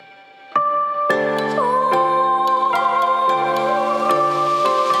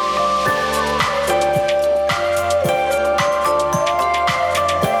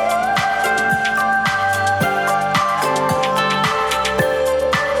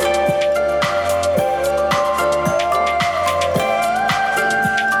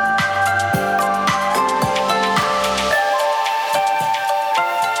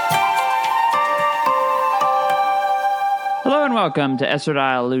welcome to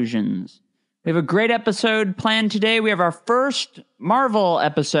Esodile Illusions. We have a great episode planned today. We have our first Marvel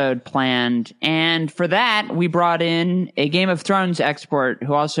episode planned, and for that, we brought in a Game of Thrones expert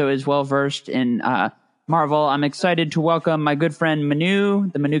who also is well-versed in Marvel. I'm excited to welcome my good friend Manu,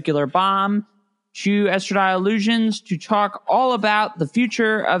 the Manucular Bomb, to Esodile Illusions to talk all about the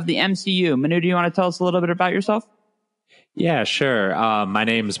future of the MCU. Manu, do you want to tell us a little bit about yourself? Yeah, sure. My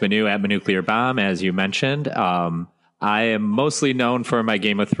name is Manu at Manucular Bomb, as you mentioned. I am mostly known for my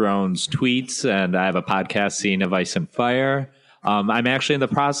Game of Thrones tweets, and I have a podcast, Scene of Ice and Fire. I'm actually in the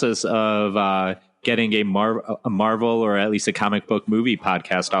process of getting a Marvel or at least a comic book movie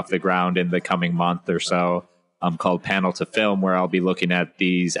podcast off the ground in the coming month or so, called Panel to Film, where I'll be looking at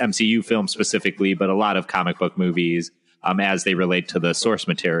these MCU films specifically, but a lot of comic book movies as they relate to the source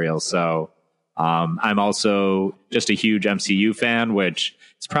material. So I'm also just a huge MCU fan, which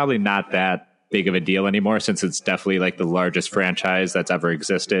is probably not that big of a deal anymore since it's definitely like the largest franchise that's ever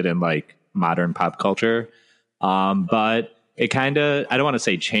existed in like modern pop culture. But it kind of, I don't want to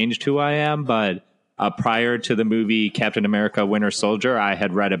say changed who I am, but prior to the movie Captain America Winter Soldier, I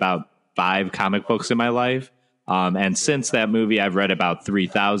had read about 5 comic books in my life. And since that movie, I've read about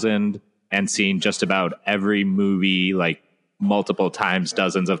 3,000 and seen just about every movie like multiple times,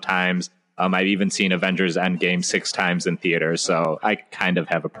 dozens of times. I've even seen Avengers Endgame 6 times in theaters, so I kind of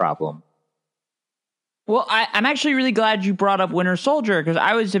have a problem. Well, I'm actually really glad you brought up Winter Soldier, because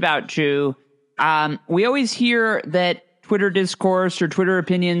I was about to. We always hear that Twitter discourse or Twitter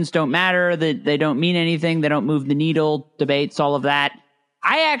opinions don't matter, that they don't mean anything, they don't move the needle, debates, all of that.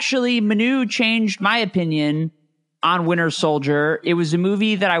 Manu changed my opinion on Winter Soldier. It was a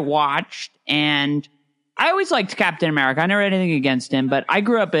movie that I watched, and I always liked Captain America. I never had anything against him, but I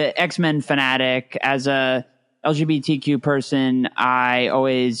grew up an X-Men fanatic. As a LGBTQ person, I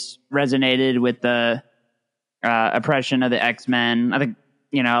always resonated with the oppression of the X-Men. I think,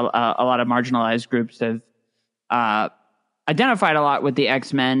 a lot of marginalized groups have identified a lot with the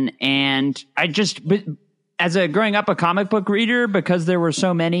X-Men. And growing up a comic book reader, because there were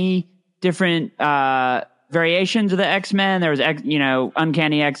so many different variations of the X-Men, there was,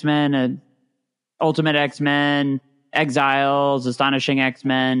 Uncanny X-Men, Ultimate X-Men, Exiles, Astonishing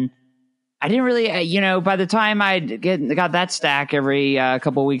X-Men. I didn't really, by the time I got that stack every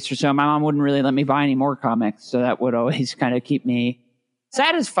couple of weeks or so, my mom wouldn't really let me buy any more comics. So that would always kind of keep me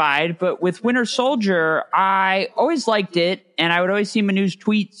satisfied. But with Winter Soldier, I always liked it. And I would always see Manu's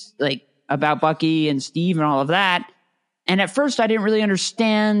tweets like about Bucky and Steve and all of that. And at first, I didn't really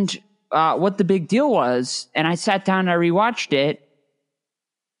understand what the big deal was. And I sat down and I rewatched it.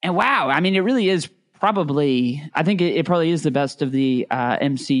 And wow, I mean, it really is I think it probably is the best of the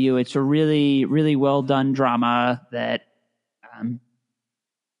MCU. It's a really, really well done drama that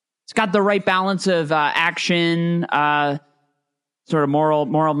it's got the right balance of action, sort of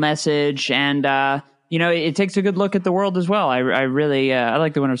moral message, and it takes a good look at the world as well. I really I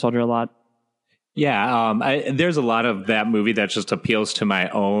like the Winter Soldier a lot. Yeah, there's a lot of that movie that just appeals to my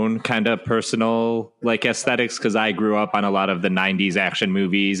own kind of personal like aesthetics, because I grew up on a lot of the 90s action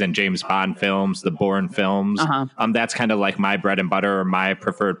movies and James Bond films, the Bourne films. That's kind of like my bread and butter or my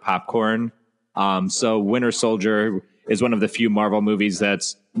preferred popcorn. So Winter Soldier is one of the few Marvel movies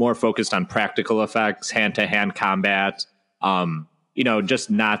that's more focused on practical effects, hand-to-hand combat, just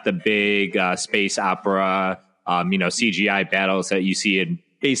not the big space opera, CGI battles that you see in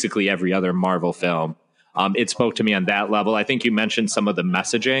basically every other Marvel film. It spoke to me on that level. I think you mentioned some of the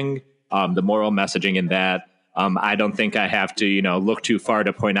messaging, the moral messaging in that. I don't think I have to, look too far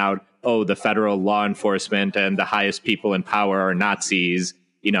to point out, the federal law enforcement and the highest people in power are Nazis.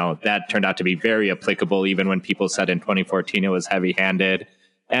 That turned out to be very applicable, even when people said in 2014 it was heavy-handed.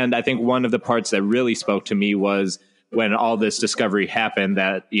 And I think one of the parts that really spoke to me was when all this discovery happened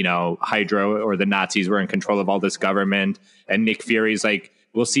that, Hydra or the Nazis were in control of all this government, and Nick Fury's like,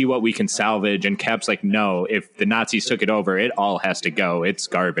 we'll see what we can salvage. And Cap's like, no, if the Nazis took it over, it all has to go. It's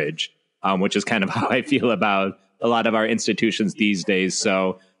garbage, which is kind of how I feel about a lot of our institutions these days.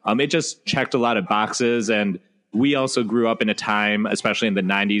 So it just checked a lot of boxes. And we also grew up in a time, especially in the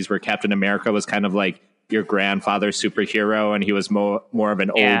 90s, where Captain America was kind of like your grandfather's superhero. And he was more of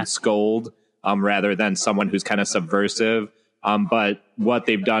an old scold rather than someone who's kind of subversive. But what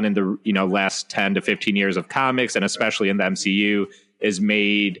they've done in the last 10 to 15 years of comics, and especially in the MCU,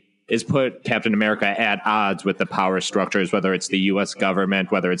 is put Captain America at odds with the power structures, whether it's the U.S.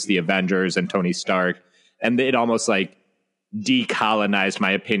 government, whether it's the Avengers and Tony Stark. And it almost like decolonized my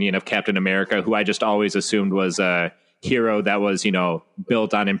opinion of Captain America, who I just always assumed was a hero that was,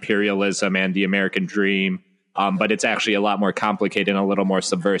 built on imperialism and the American dream. but it's actually a lot more complicated and a little more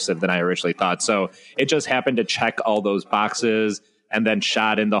subversive than I originally thought. So it just happened to check all those boxes, and then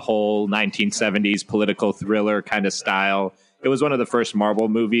shot in the whole 1970s political thriller kind of style. It was one of the first Marvel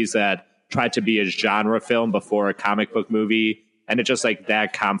movies that tried to be a genre film before a comic book movie. And it just like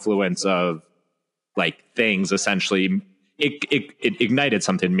that confluence of like things essentially, it ignited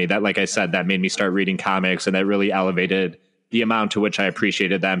something in me that, like I said, that made me start reading comics, and that really elevated the amount to which I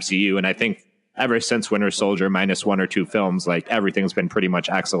appreciated the MCU. And I think ever since Winter Soldier, minus one or two films, like everything's been pretty much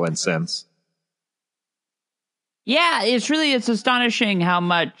excellent since. Yeah, it's astonishing how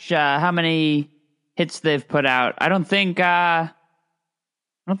many hits they've put out. I don't think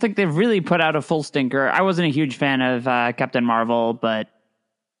they've really put out a full stinker. I wasn't a huge fan of Captain Marvel, but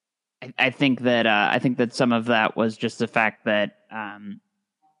I think that some of that was just the fact that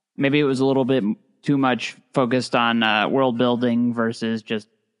maybe it was a little bit too much focused on world building versus just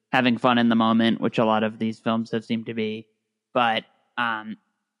having fun in the moment, which a lot of these films have seemed to be. But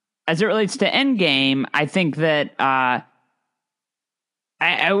as it relates to Endgame, I think that I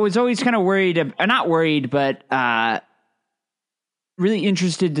was always kind of worried, not worried, but really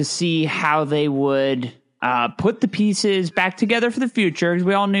interested to see how they would put the pieces back together for the future, because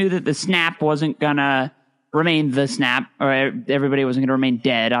we all knew that the snap wasn't going to remain the snap, or everybody wasn't going to remain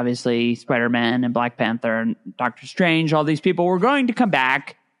dead. Obviously, Spider-Man and Black Panther and Doctor Strange, all these people were going to come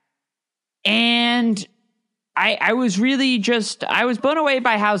back. And I was blown away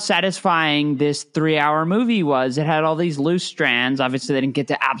by how satisfying this 3-hour movie was. It had all these loose strands. Obviously, they didn't get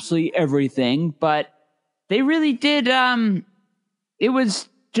to absolutely everything, but they really did. It was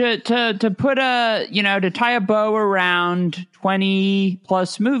to put to tie a bow around 20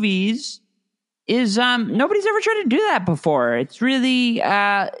 plus movies is nobody's ever tried to do that before. It's really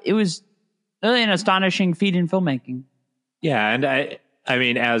it was really an astonishing feat in filmmaking. Yeah, and I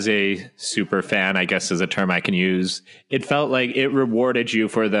mean, as a super fan, I guess is a term I can use, it felt like it rewarded you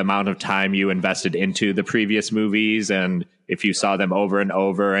for the amount of time you invested into the previous movies. And if you saw them over and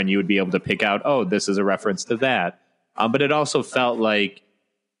over, and you would be able to pick out, oh, this is a reference to that. But it also felt like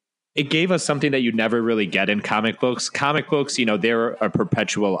it gave us something that you never really get in comic books. Comic books, they're a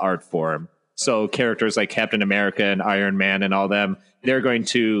perpetual art form. So characters like Captain America and Iron Man and all them, they're going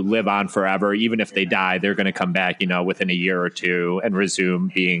to live on forever. Even if they die, they're going to come back, within a year or two and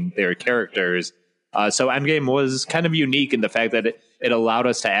resume being their characters. So Endgame was kind of unique in the fact that it allowed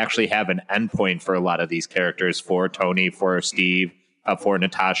us to actually have an endpoint for a lot of these characters, for Tony, for Steve, for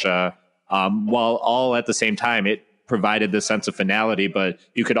Natasha, while all at the same time, it provided the sense of finality, but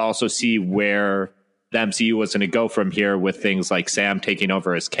you could also see where the MCU was going to go from here with things like Sam taking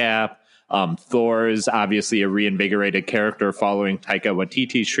over as Cap. Thor's obviously a reinvigorated character following Taika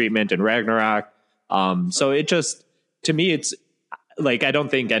Waititi's treatment in Ragnarok. So it just, to me, it's like, I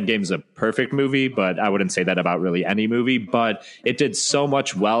don't think Endgame's a perfect movie, but I wouldn't say that about really any movie, but it did so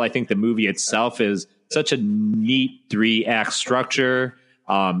much well. I think the movie itself is such a neat 3-act structure.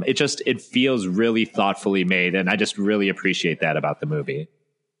 It feels really thoughtfully made, and I just really appreciate that about the movie.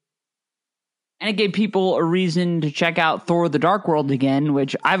 And it gave people a reason to check out Thor: The Dark World again,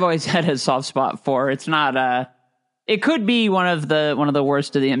 which I've always had a soft spot for. It's not it could be one of the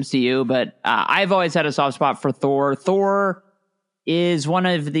worst of the MCU, but I've always had a soft spot for Thor. Thor is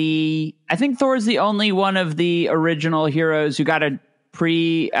I think Thor is the only one of the original heroes who got a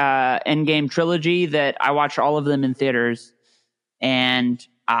pre-Endgame trilogy that I watched all of them in theaters. And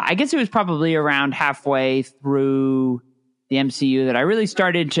I guess it was probably around halfway through the MCU that I really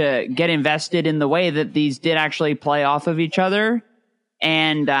started to get invested in the way that these did actually play off of each other.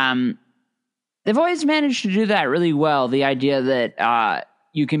 And they've always managed to do that really well. The idea that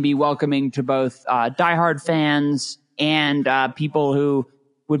you can be welcoming to both diehard fans and people who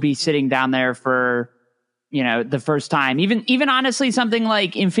would be sitting down there for, the first time. Even honestly, something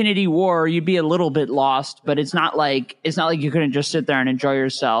like Infinity War, you'd be a little bit lost, but it's not like you couldn't just sit there and enjoy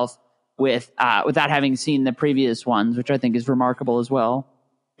yourself without having seen the previous ones, which I think is remarkable as well.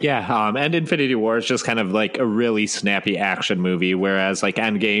 Yeah, and Infinity War is just kind of like a really snappy action movie, whereas like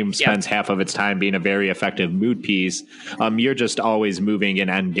Endgame spends half of its time being a very effective mood piece. You're just always moving in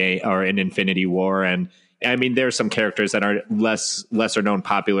Endgame or in Infinity War, and I mean, there's some characters that are lesser known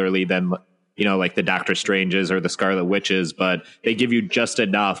popularly than like the Doctor Stranges or the Scarlet Witches, but they give you just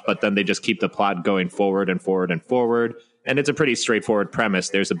enough, but then they just keep the plot going forward and forward and forward. And it's a pretty straightforward premise.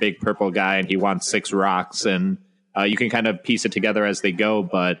 There's a big purple guy and he wants 6 rocks, and you can kind of piece it together as they go.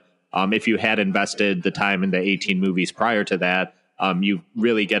 But if you had invested the time in the 18 movies prior to that, you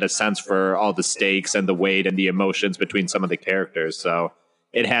really get a sense for all the stakes and the weight and the emotions between some of the characters. So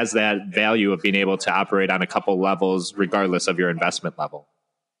it has that value of being able to operate on a couple levels, regardless of your investment level.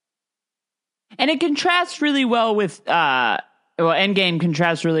 And it contrasts really well with, Endgame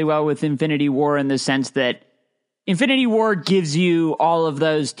contrasts really well with Infinity War in the sense that Infinity War gives you all of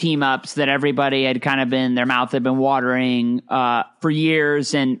those team ups that everybody had kind of been, their mouth had been watering for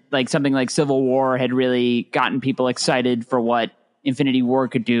years. And like something like Civil War had really gotten people excited for what Infinity War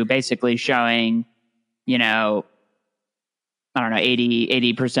could do, basically showing, you know, I don't know,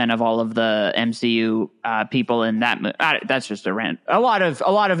 80% of all of the MCU people in that. That's just a rant. A lot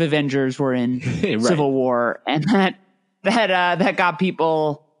of Avengers were in right. Civil War, and that got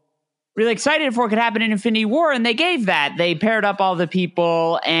people really excited for what could happen in Infinity War, and they gave that. They paired up all the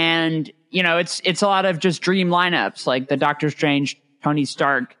people, and you know, it's a lot of just dream lineups. Like the Doctor Strange, Tony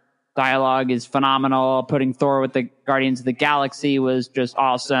Stark dialogue is phenomenal. Putting Thor with the Guardians of the Galaxy was just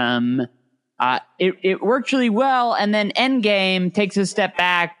awesome. It worked really well, and then Endgame takes a step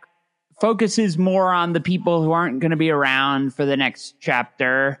back, focuses more on the people who aren't going to be around for the next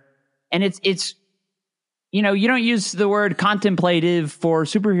chapter, and it's you know, you don't use the word contemplative for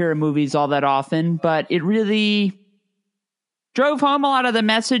superhero movies all that often, but it really drove home a lot of the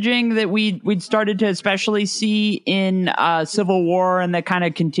messaging that we'd started to especially see in Civil War, and that kind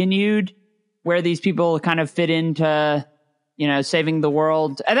of continued, where these people kind of fit into, you know, saving the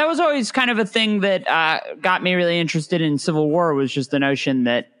world. And that was always kind of a thing that got me really interested in Civil War, was just the notion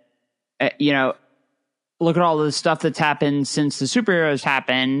that, you know, look at all the stuff that's happened since the superheroes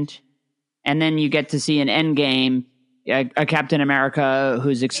happened. And then you get to see an Endgame, a Captain America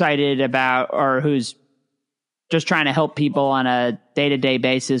who's excited about, or who's just trying to help people on a day-to-day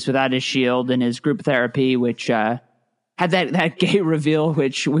basis without his shield, and his group therapy, which had that gay reveal,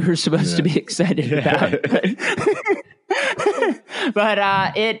 which we were supposed to be excited about.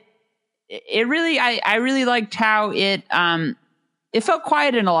 But it really, I really liked how it felt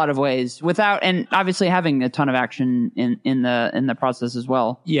quiet in a lot of ways, without, and obviously having a ton of action in the process as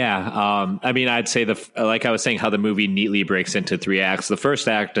well. Yeah, I mean, I'd say like I was saying, how the movie neatly breaks into 3 acts. The first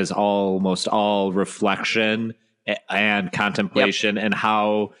act is almost all reflection and contemplation, and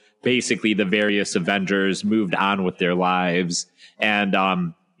how basically the various Avengers moved on with their lives. And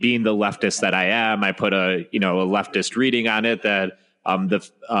being the leftist that I am, I put a leftist reading on it that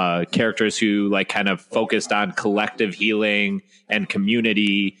the characters who like kind of focused on collective healing and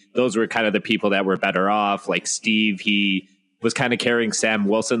community, those were kind of the people that were better off. Like Steve, he was kind of carrying Sam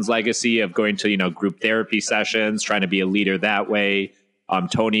Wilson's legacy of going to, you know, group therapy sessions, trying to be a leader that way.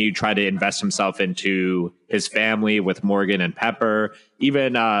 Tony tried to invest himself into his family with Morgan and Pepper.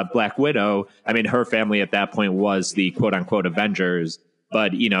 Even Black Widow, I mean, her family at that point was the quote unquote Avengers,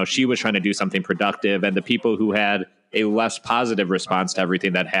 but, you know, she was trying to do something productive. And the people who had a less positive response to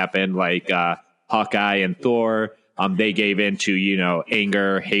everything that happened, like Hawkeye and Thor, they gave in to, you know,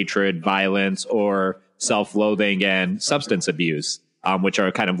 anger, hatred, violence, or self-loathing and substance abuse, which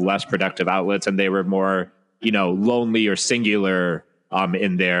are kind of less productive outlets. And they were more, you know, lonely or singular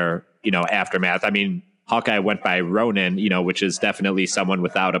in their, you know, aftermath. I mean, Hawkeye went by Ronin, you know, which is definitely someone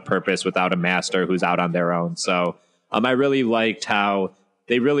without a purpose, without a master, who's out on their own. So I really liked how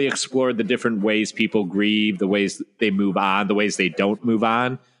they really explored the different ways people grieve, the ways they move on, the ways they don't move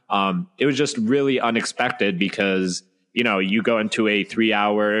on. It was just really unexpected because, you know, you go into a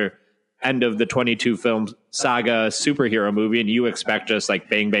 3-hour end of the 22 film saga superhero movie and you expect just like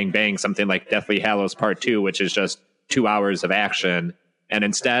bang, bang, bang, something like Deathly Hallows Part 2, which is just 2 hours of action. And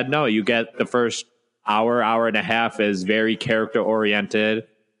instead, no, you get the first hour and a half is very character oriented.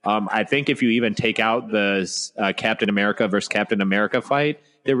 I think if you even take out the Captain America versus Captain America fight,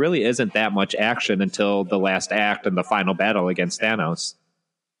 there really isn't that much action until the last act and the final battle against Thanos.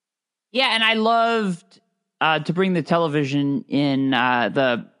 Yeah, and I loved to bring the television in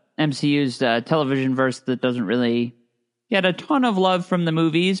the MCU's television verse that doesn't really get a ton of love from the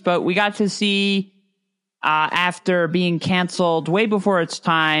movies, but we got to see after being canceled way before its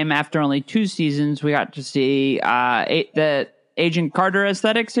time, after only 2 seasons, we got to see the Agent Carter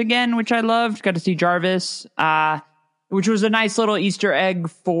aesthetics again, which I loved. Got to see Jarvis, which was a nice little Easter egg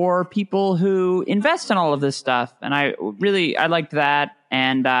for people who invest in all of this stuff. And I liked that.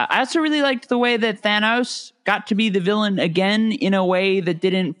 And I also really liked the way that Thanos got to be the villain again in a way that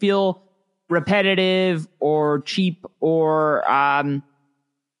didn't feel repetitive or cheap or,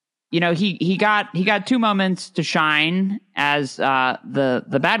 you know, he got 2 moments to shine as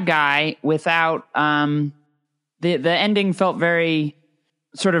the bad guy without the ending felt very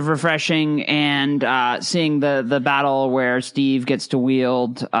sort of refreshing, and seeing the battle where Steve gets to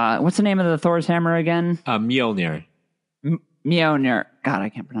wield what's the name of the Thor's hammer again? Mjolnir. Mjolnir. God, I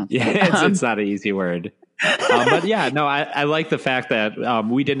can't pronounce that. Yeah, it's not an easy word. But yeah, no, I like the fact that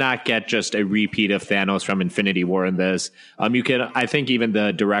we did not get just a repeat of Thanos from Infinity War in this. I think even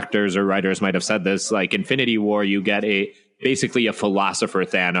the directors or writers might have said this, like Infinity War, you get basically a philosopher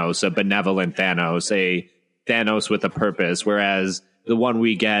Thanos, a benevolent Thanos, a Thanos with a purpose, whereas the one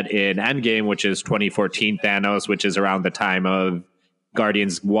we get in Endgame, which is 2014 Thanos, which is around the time of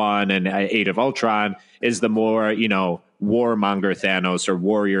Guardians 1 and Age of Ultron, is the more, warmonger Thanos or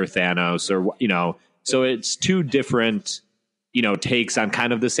warrior Thanos, or, so it's two different, takes on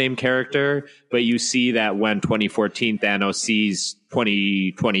kind of the same character. But you see that when 2014 Thanos sees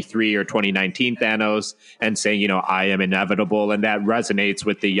 2023 or 2019 Thanos and saying, I am inevitable. And that resonates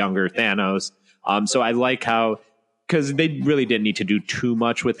with the younger Thanos. So I like how, because they really didn't need to do too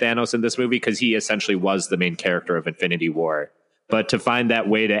much with Thanos in this movie, because he essentially was the main character of Infinity War. But to find that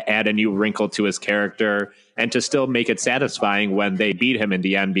way to add a new wrinkle to his character and to still make it satisfying when they beat him in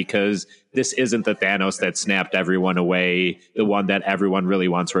the end, because this isn't the Thanos that snapped everyone away, the one that everyone really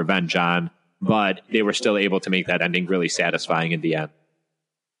wants revenge on, but they were still able to make that ending really satisfying in the end.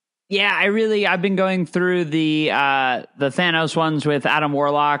 Yeah, I've been going through the Thanos ones with Adam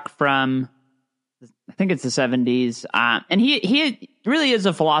Warlock from, I think it's the 70s. And he really is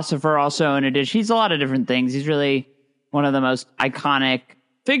a philosopher also, in addition. He's a lot of different things. He's really one of the most iconic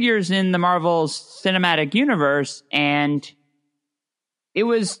figures in the Marvel Cinematic Universe. And it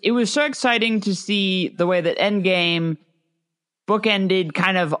was so exciting to see the way that Endgame bookended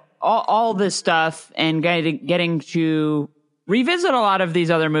kind of all this stuff and getting to revisit a lot of these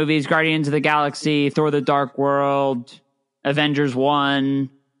other movies, Guardians of the Galaxy, Thor the Dark World, Avengers 1,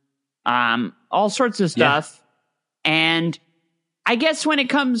 all sorts of stuff. Yeah. And I guess when it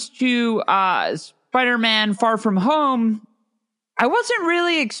comes to Spider-Man Far From Home, I wasn't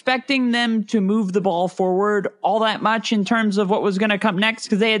really expecting them to move the ball forward all that much in terms of what was going to come next,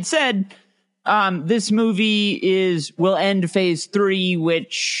 because they had said this movie will end phase 3,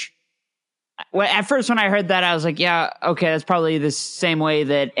 which at first when I heard that, I was like, yeah, okay, that's probably the same way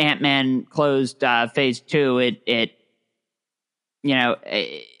that Ant-Man closed phase 2. It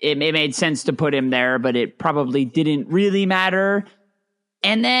made sense to put him there, but it probably didn't really matter.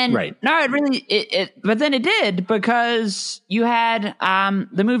 And then, right. No, but then it did, because you had,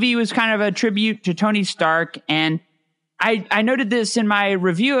 the movie was kind of a tribute to Tony Stark. And I noted this in my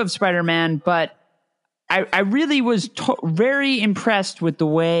review of Spider-Man, but I really was very impressed with the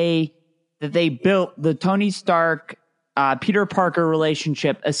way that they built the Tony Stark, Peter Parker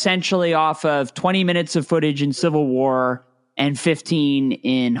relationship essentially off of 20 minutes of footage in Civil War and 15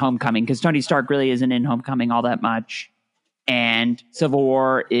 in Homecoming, because Tony Stark really isn't in Homecoming all that much. And Civil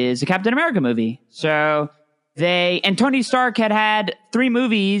War is a Captain America movie. So and Tony Stark had 3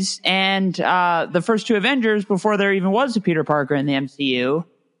 movies and the first 2 Avengers before there even was a Peter Parker in the MCU.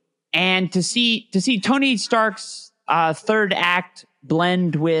 And to see Tony Stark's third act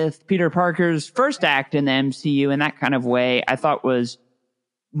blend with Peter Parker's first act in the MCU in that kind of way, I thought was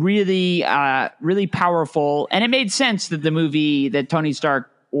really, really powerful. And it made sense that the movie that Tony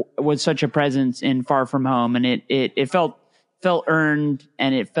Stark was such a presence in Far From Home, and it felt earned,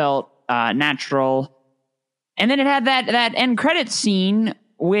 and it felt natural. And then it had that end credits scene,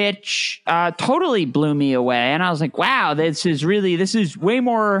 which totally blew me away. And I was like, wow, this is way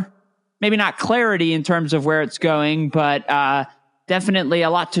more, maybe not clarity in terms of where it's going, but definitely a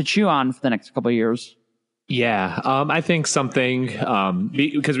lot to chew on for the next couple of years. Yeah, I think something,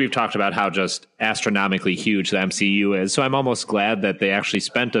 because we've talked about how just astronomically huge the MCU is, so I'm almost glad that they actually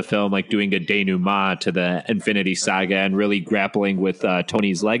spent a film like doing a denouement to the Infinity Saga and really grappling with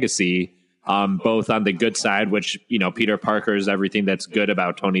Tony's legacy, both on the good side, which, Peter Parker is everything that's good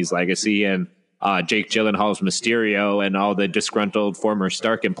about Tony's legacy, and Jake Gyllenhaal's Mysterio and all the disgruntled former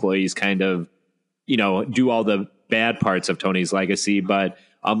Stark employees kind of, do all the bad parts of Tony's legacy. But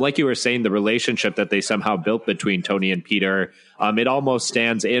like you were saying, the relationship that they somehow built between Tony and Peter, it almost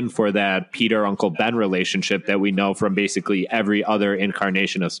stands in for that Peter-Uncle Ben relationship that we know from basically every other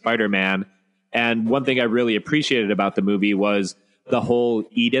incarnation of Spider-Man. And one thing I really appreciated about the movie was the whole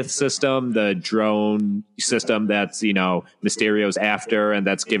Edith system, the drone system that's, Mysterio's after and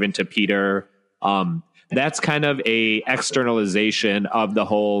that's given to Peter. That's kind of a externalization of the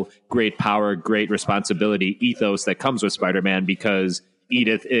whole great power, great responsibility ethos that comes with Spider-Man, because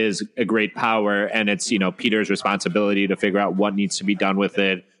Edith is a great power, and it's, Peter's responsibility to figure out what needs to be done with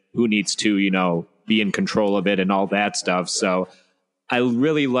it, who needs to, be in control of it and all that stuff. So I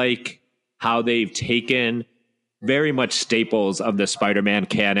really like how they've taken very much staples of the Spider-Man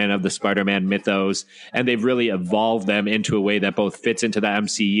canon, of the Spider-Man mythos, and they've really evolved them into a way that both fits into the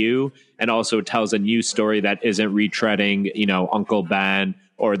MCU and also tells a new story that isn't retreading, Uncle Ben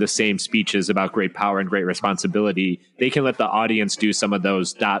or the same speeches about great power and great responsibility. They can let the audience do some of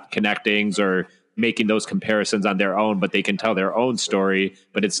those dot connectings or making those comparisons on their own, but they can tell their own story,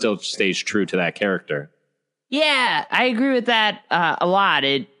 but it still stays true to that character. Yeah, I agree with that a lot.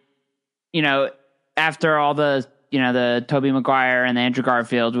 After all the Tobey Maguire and the Andrew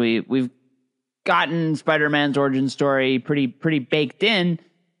Garfield, we've gotten Spider-Man's origin story pretty baked in,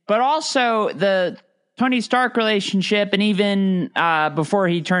 but also the Tony Stark relationship, and even before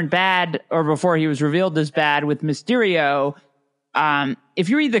he turned bad or before he was revealed as bad with Mysterio. If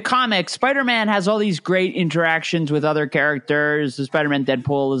you read the comics, Spider-Man has all these great interactions with other characters. The Spider-Man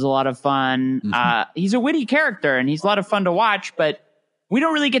Deadpool is a lot of fun. He's a witty character and he's a lot of fun to watch, but we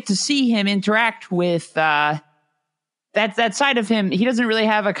don't really get to see him interact with that side of him. He doesn't really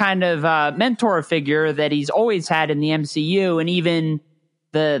have a kind of mentor figure that he's always had in the MCU. And even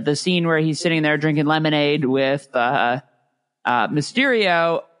the scene where he's sitting there drinking lemonade with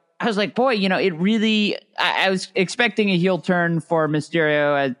Mysterio, I was like, boy, it really, I was expecting a heel turn for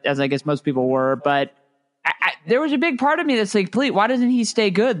Mysterio, as I guess most people were, but there was a big part of me that's like, please, why doesn't he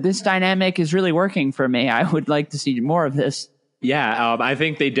stay good? This dynamic is really working for me. I would like to see more of this. Yeah, I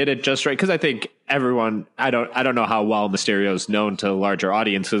think they did it just right, because I think everyone, I don't know how well Mysterio's known to larger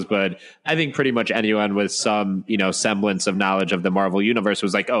audiences, but I think pretty much anyone with some, semblance of knowledge of the Marvel universe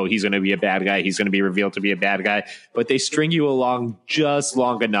was like, oh, he's going to be a bad guy. He's going to be revealed to be a bad guy. But they string you along just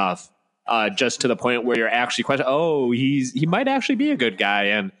long enough, just to the point where you're actually questioning, oh, he might actually be a good guy.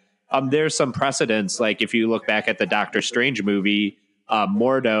 And there's some precedents. Like if you look back at the Doctor Strange movie,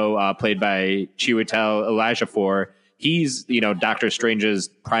 Mordo, played by Chiwetel Ejiofor, he's, Doctor Strange's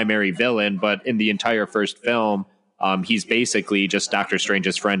primary villain, but in the entire first film, he's basically just Doctor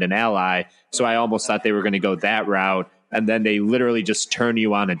Strange's friend and ally. So I almost thought they were going to go that route. And then they literally just turn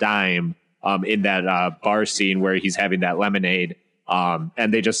you on a dime in that bar scene where he's having that lemonade.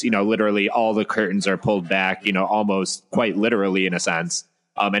 And they just, literally all the curtains are pulled back, almost quite literally in a sense.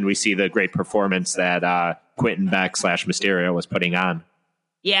 And we see the great performance that Quentin Beck / Mysterio was putting on.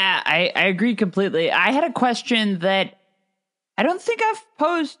 Yeah, I agree completely. I had a question that I don't think I've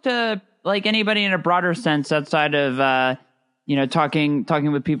posed to like anybody in a broader sense outside of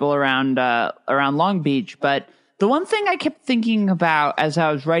talking with people around Long Beach. But the one thing I kept thinking about as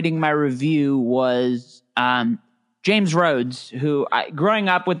I was writing my review was James Rhodes, who growing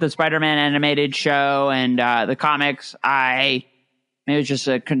up with the Spider-Man animated show and the comics, maybe it's just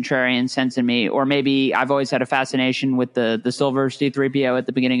a contrarian sense in me, or maybe I've always had a fascination with the silver C-3PO at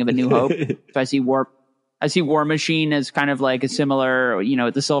the beginning of A New Hope. So I see War Machine as kind of like a similar,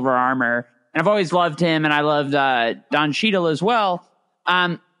 the silver armor. And I've always loved him, and I loved Don Cheadle as well.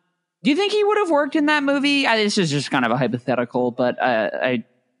 Do you think he would have worked in that movie? This is just kind of a hypothetical, but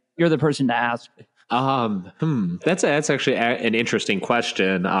you're the person to ask. That's actually an interesting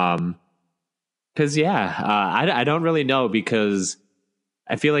question. Because I don't really know, because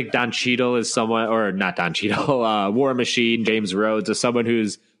I feel like Don Cheadle is someone, or not Don Cheadle, War Machine, James Rhodes is someone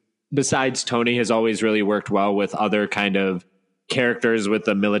who's, besides Tony, has always really worked well with other kind of characters with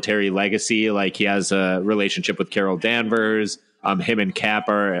a military legacy. Like he has a relationship with Carol Danvers. Him and Cap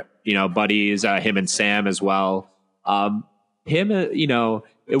are, buddies, him and Sam as well. It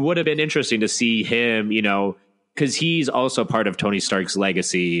would have been interesting to see him, because he's also part of Tony Stark's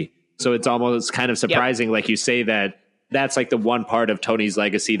legacy. So it's almost kind of surprising, like you say, that's like the one part of Tony's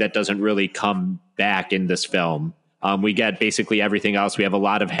legacy that doesn't really come back in this film. We get basically everything else. We have a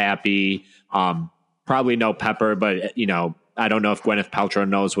lot of Happy, probably no Pepper, but, I don't know if Gwyneth Paltrow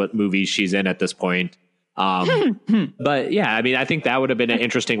knows what movies she's in at this point. But yeah, I mean, I think that would have been an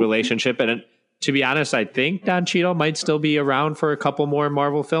interesting relationship. And to be honest, I think Don Cheadle might still be around for a couple more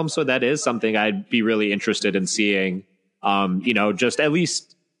Marvel films. So that is something I'd be really interested in seeing, just at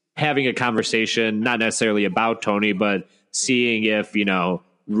least having a conversation, not necessarily about Tony, but seeing if,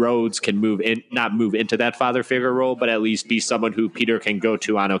 Rhodes can not move into that father figure role, but at least be someone who Peter can go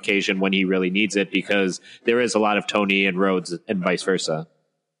to on occasion when he really needs it, because there is a lot of Tony and Rhodes and vice versa.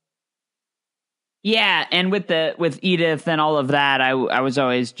 Yeah, and with Edith and all of that, I was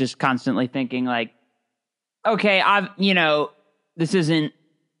always just constantly thinking like, okay, this isn't,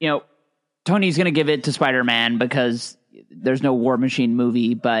 Tony's going to give it to Spider-Man because there's no War Machine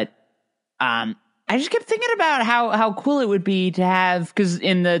movie, but I just kept thinking about how cool it would be to have, because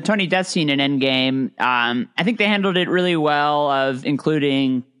in the Tony death scene in Endgame, I think they handled it really well, of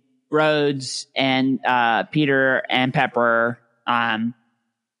including Rhodes and Peter and Pepper,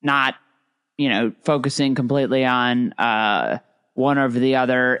 not focusing completely on one over the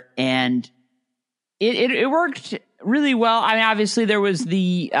other, and it worked really well. I mean, obviously there was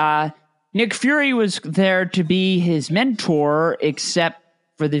the Nick Fury was there to be his mentor, except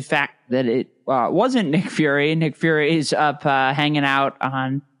for the fact that it wasn't Nick Fury. Nick Fury is up hanging out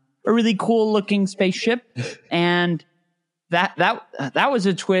on a really cool looking spaceship, and that was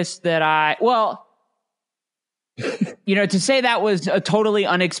a twist that to say that was a totally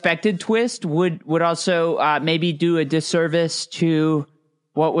unexpected twist would also maybe do a disservice to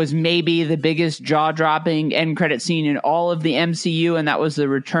what was maybe the biggest jaw-dropping end credit scene in all of the MCU, and that was the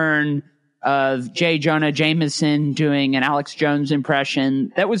return of J. Jonah Jameson doing an Alex Jones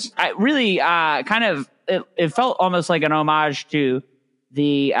impression. That was really it felt almost like an homage to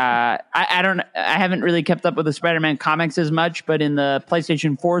the I haven't really kept up with the Spider-Man comics as much, but in the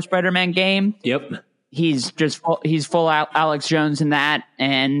PlayStation 4 Spider-Man game, yep, he's full out Alex Jones in that,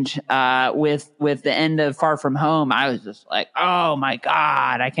 and with the end of Far From Home, I was just like, oh my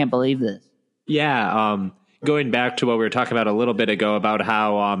God, I can't believe this. Yeah, going back to what we were talking about a little bit ago about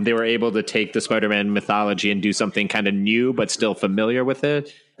how they were able to take the Spider-Man mythology and do something kind of new but still familiar with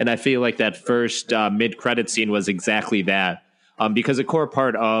it, and I feel like that first mid-credit scene was exactly that, because a core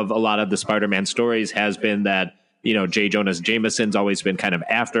part of a lot of the Spider-Man stories has been that J. Jonah Jameson's always been kind of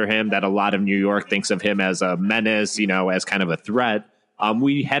after him, that a lot of New York thinks of him as a menace, as kind of a threat.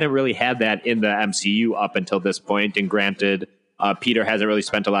 We hadn't really had that in the MCU up until this point, and granted, Peter hasn't really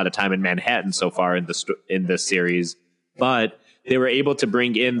spent a lot of time in Manhattan so far in this series, but they were able to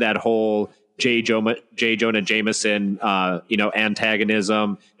bring in that whole J. Jonah Jameson,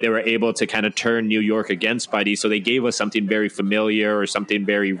 antagonism. They were able to kind of turn New York against Spidey, so they gave us something very familiar or something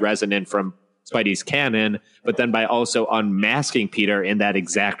very resonant from Spidey's canon, but then by also unmasking Peter in that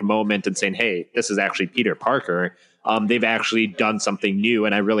exact moment and saying, hey, this is actually Peter Parker, they've actually done something new,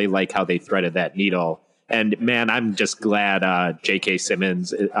 and I really like how they threaded that needle. And man, I'm just glad J.K.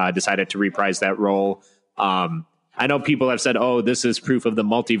 Simmons decided to reprise that role. I know people have said, oh, this is proof of the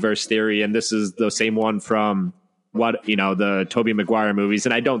multiverse theory, and this is the same one from the Tobey Maguire movies,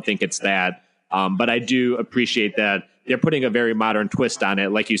 and I don't think it's that. But I do appreciate that they're putting a very modern twist on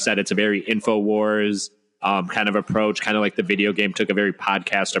it. Like you said, it's a very InfoWars kind of approach, kind of like the video game took a very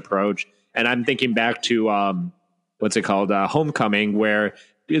podcast approach. And I'm thinking back to, Homecoming, where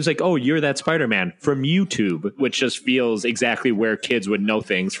it's like, oh, you're that Spider-Man from YouTube, which just feels exactly where kids would know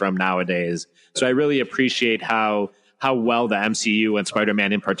things from nowadays. So I really appreciate how well the MCU and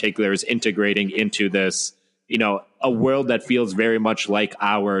Spider-Man in particular is integrating into this, a world that feels very much like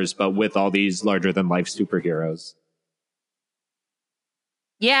ours, but with all these larger than life superheroes.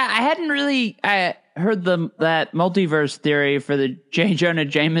 Yeah, I hadn't really heard that multiverse theory for the J. Jonah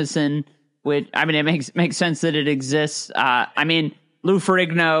Jameson, which, it makes sense that it exists. Lou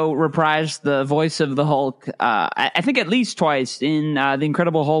Ferrigno reprised the voice of the Hulk, I think at least twice in The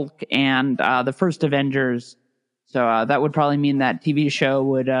Incredible Hulk and the first Avengers. So that would probably mean that TV show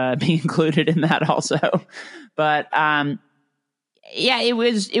would be included in that also. But it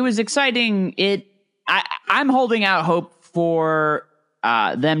was exciting. I'm holding out hope for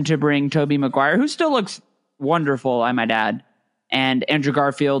them to bring Tobey Maguire, who still looks wonderful, I might add, and Andrew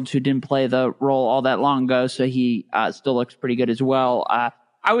Garfield, who didn't play the role all that long ago, so he still looks pretty good as well.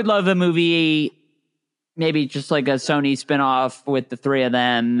 I would love a movie, maybe just like a Sony spinoff with the three of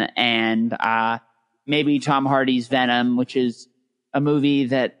them, and maybe Tom Hardy's Venom, which is a movie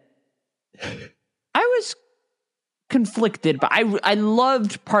that I was conflicted, but I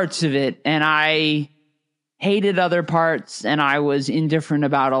loved parts of it, and I hated other parts, and I was indifferent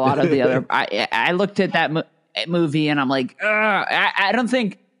about a lot of the other. I looked at that movie, and I'm like, I don't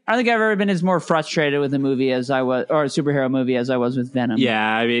think I've ever been as more frustrated with a movie as I was, or a superhero movie as I was with Venom.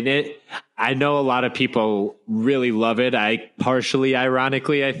 Yeah, I know a lot of people really love it. Partially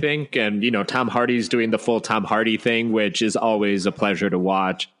ironically, I think, and Tom Hardy's doing the full Tom Hardy thing, which is always a pleasure to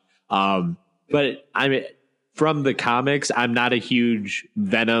watch. But from the comics, I'm not a huge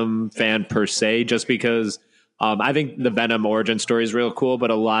Venom fan per se, just because I think the Venom origin story is real cool,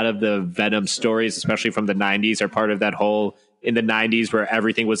 but a lot of the Venom stories, especially from the 90s, are part of that whole in the 90s where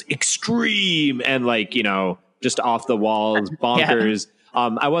everything was extreme and just off the walls, bonkers.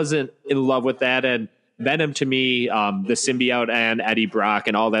 Yeah. I wasn't in love with that. And Venom, to me, the symbiote and Eddie Brock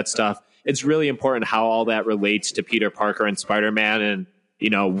and all that stuff, it's really important how all that relates to Peter Parker and Spider-Man, and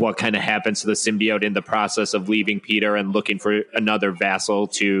what kind of happens to the symbiote in the process of leaving Peter and looking for another vassal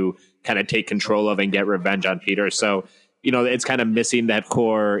to kind of take control of and get revenge on Peter. So, it's kind of missing that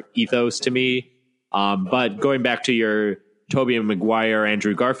core ethos to me. But going back to your Tobey Maguire,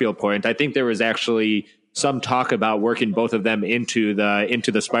 Andrew Garfield point, I think there was actually some talk about working both of them into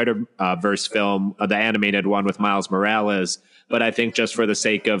the Spider-Verse film, the animated one with Miles Morales. But I think just for the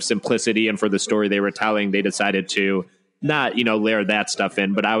sake of simplicity and for the story they were telling, they decided to not, layer that stuff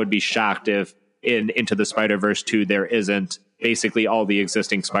in. But I would be shocked if in Into the Spider-Verse 2 there isn't basically all the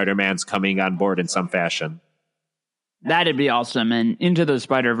existing Spider-Mans coming on board in some fashion. That'd be awesome. And Into the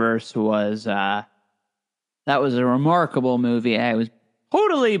Spider-Verse was that was a remarkable movie. I was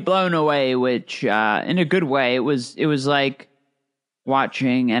totally blown away, which in a good way. It was like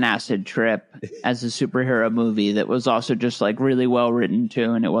watching an acid trip as a superhero movie that was also just like really well written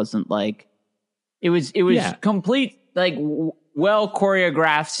too, and it wasn't like it was complete like well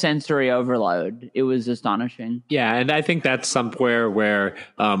choreographed sensory overload. It was astonishing. Yeah, and I think that's somewhere where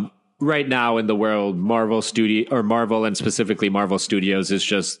right now in the world, Marvel and specifically Marvel Studios is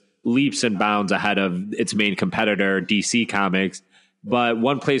just leaps and bounds ahead of its main competitor, DC Comics. But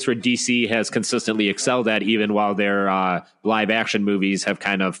one place where DC has consistently excelled at, even while their live action movies have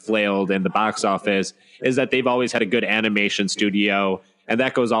kind of flailed in the box office, is that they've always had a good animation studio. And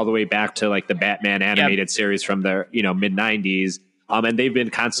that goes all the way back to like the Batman animated series from the mid 90s. And they've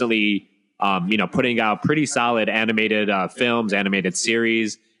been constantly putting out pretty solid animated films, animated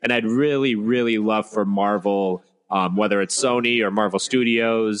series. And I'd really, really love for Marvel, whether it's Sony or Marvel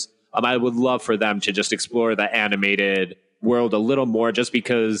Studios, I would love for them to just explore the animated world a little more, just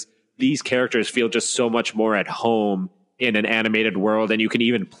because these characters feel just so much more at home in an animated world. And you can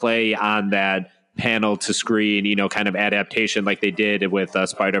even play on that panel to screen, kind of adaptation like they did with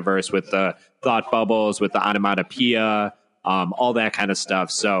Spider-Verse, with the thought bubbles, with the onomatopoeia, all that kind of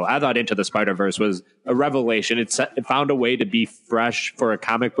stuff. So I thought Into the Spider-Verse was a revelation. It found a way to be fresh for a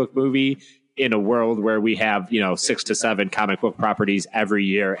comic book movie in a world where we have, 6 to 7 comic book properties every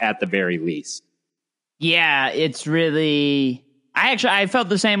year at the very least. Yeah, it's really. I felt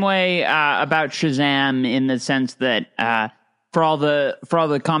the same way about Shazam, in the sense that for all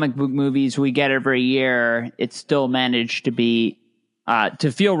the comic book movies we get every year, it still managed to be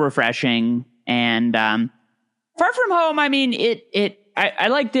to feel refreshing. And Far From Home, I mean, I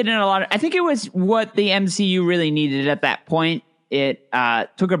liked it in a lot. I think it was what the MCU really needed at that point. It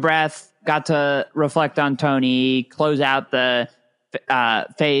took a breath, got to reflect on Tony, close out the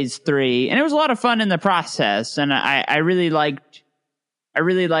phase 3, and it was a lot of fun in the process. And I really liked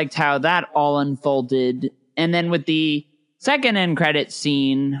how that all unfolded. And then with the second end credit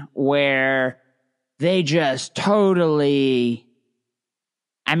scene, where they just totally,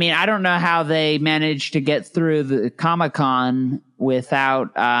 I mean, I don't know how they managed to get through the Comic-Con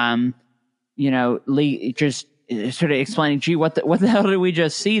without just sort of explaining, gee, what the hell did we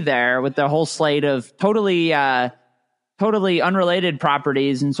just see there, with the whole slate of totally unrelated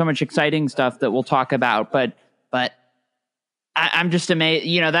properties and so much exciting stuff that we'll talk about. But I'm just amazed,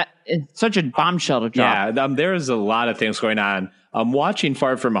 that it's such a bombshell to drop. Yeah, there's a lot of things going on. Watching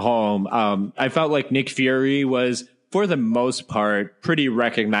Far From Home, I felt like Nick Fury was, for the most part, pretty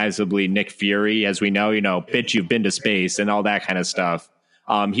recognizably Nick Fury, as we know, bitch, you've been to space and all that kind of stuff.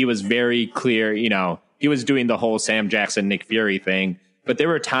 He was very clear, he was doing the whole Sam Jackson, Nick Fury thing. But there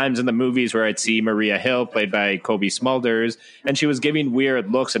were times in the movies where I'd see Maria Hill, played by Kobe Smulders, and she was giving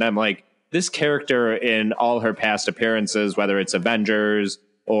weird looks. And I'm like, this character in all her past appearances, whether it's Avengers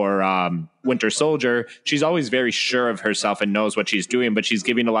or Winter Soldier, she's always very sure of herself and knows what she's doing, but she's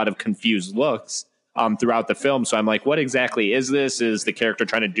giving a lot of confused looks throughout the film. So I'm like, what exactly is this? Is the character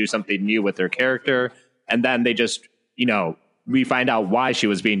trying to do something new with her character? And then they just, we find out why she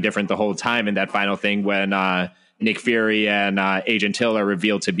was being different the whole time in that final thing when Nick Fury and Agent Hill are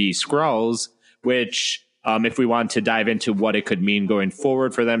revealed to be Skrulls, which, if we want to dive into what it could mean going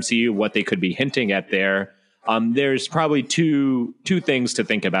forward for the MCU, what they could be hinting at there, there's probably two things to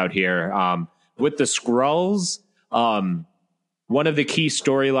think about here. With the Skrulls, one of the key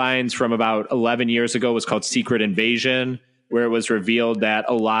storylines from about 11 years ago was called Secret Invasion, where it was revealed that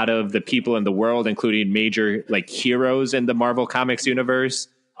a lot of the people in the world, including major heroes in the Marvel Comics universe,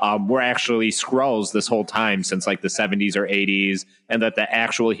 were actually Skrulls this whole time, since the 70s or 80s, and that the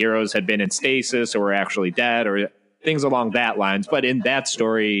actual heroes had been in stasis or were actually dead or things along that lines. But in that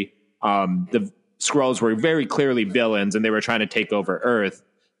story, the Skrulls were very clearly villains, and they were trying to take over Earth.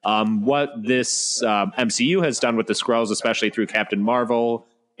 What this MCU has done with the Skrulls, especially through Captain Marvel,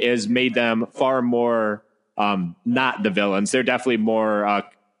 is made them far more not the villains. They're definitely more...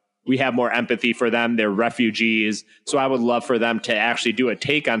 we have more empathy for them. They're refugees. So I would love for them to actually do a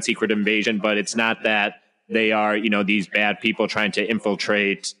take on Secret Invasion, but it's not that they are, these bad people trying to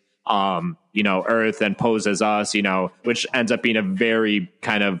infiltrate, Earth and pose as us, which ends up being a very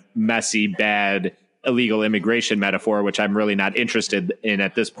kind of messy, bad, illegal immigration metaphor, which I'm really not interested in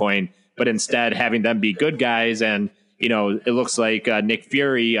at this point. But instead, having them be good guys, and it looks like Nick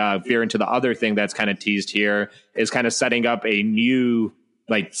Fury, veering to the other thing that's kind of teased here, is kind of setting up a new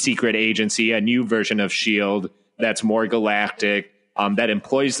secret agency, a new version of S.H.I.E.L.D. that's more galactic, that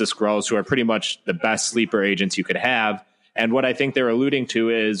employs the Skrulls, who are pretty much the best sleeper agents you could have. And what I think they're alluding to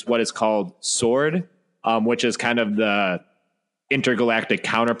is what is called Sword, which is kind of the intergalactic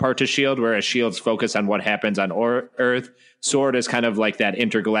counterpart to Shield, whereas Shield's focus on what happens on Earth. Sword is kind of like that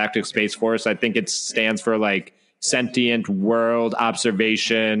intergalactic space force. I think it stands for like sentient world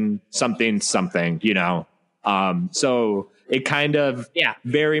observation, something, so it kind of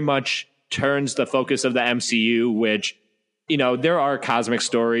very much turns the focus of the MCU, which, there are cosmic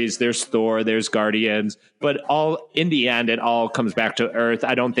stories, there's Thor, there's Guardians, but all in the end, it all comes back to Earth.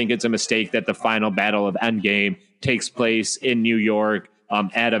 I don't think it's a mistake that the final battle of Endgame takes place in New York,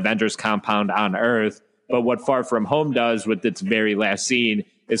 at Avengers compound on Earth. But what Far From Home does with its very last scene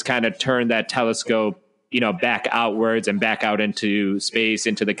is kind of turn that telescope, back outwards and back out into space,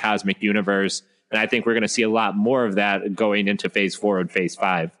 into the cosmic universe. And I think we're going to see a lot more of that going into phase 4 and phase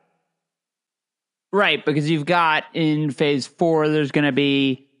 5. Right, because you've got in phase 4, there's going to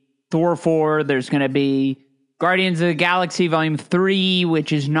be Thor 4, there's going to be Guardians of the Galaxy Volume 3,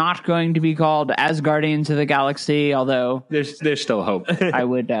 which is not going to be called as Guardians of the Galaxy, although there's still hope. I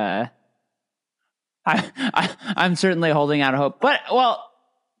would I'm certainly holding out hope. But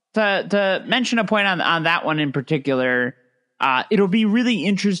to mention a point on that one in particular, it'll be really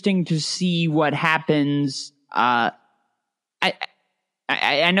interesting to see what happens. I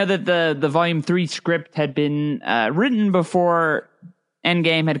know that the Volume 3 script had been written before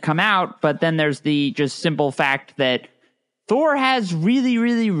Endgame had come out, but then there's the just simple fact that Thor has really,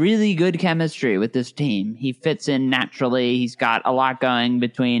 really, really good chemistry with this team. He fits in naturally. He's got a lot going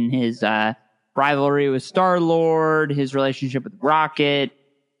between his rivalry with Star-Lord, his relationship with Rocket.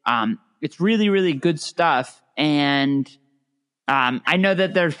 It's really, really good stuff. And I know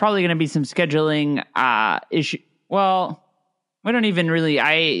that there's probably going to be some scheduling issue. Well, we don't even really,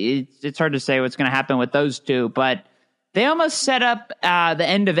 it's hard to say what's going to happen with those two, but they almost set up the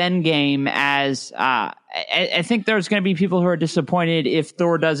end of Endgame as, I think there's going to be people who are disappointed if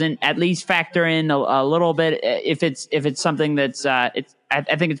Thor doesn't at least factor in a little bit. If it's something that's, I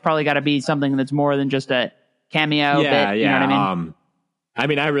think it's probably got to be something that's more than just a cameo. Yeah, bit, you know what I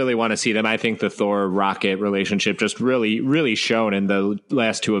mean? I really want to see them. I think the Thor Rocket relationship just really, really shown in the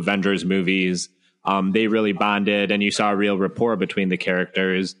last two Avengers movies. They really bonded, and you saw a real rapport between the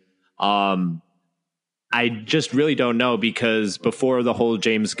characters. I just really don't know, because before the whole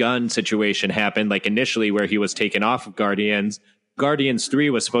James Gunn situation happened, like initially where he was taken off of Guardians 3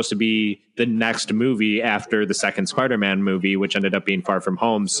 was supposed to be the next movie after the second Spider-Man movie, which ended up being Far From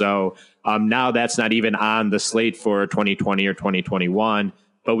Home. So now that's not even on the slate for 2020 or 2021,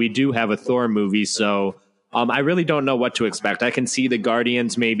 but we do have a Thor movie. So I really don't know what to expect. I can see the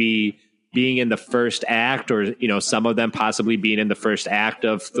Guardians maybe being in the first act, or, some of them possibly being in the first act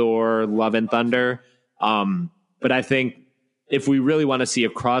of Thor Love and Thunder. But I think if we really want to see a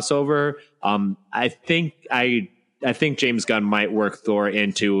crossover, I think James Gunn might work Thor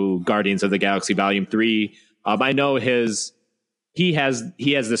into Guardians of the Galaxy Volume 3. I know he has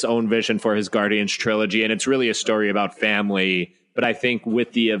this own vision for his Guardians trilogy, and it's really a story about family. But I think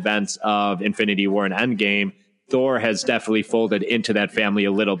with the events of Infinity War and Endgame, Thor has definitely folded into that family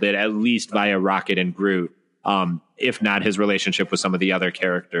a little bit, at least via Rocket and Groot, if not his relationship with some of the other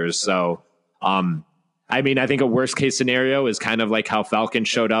characters. So, I think a worst case scenario is kind of like how Falcon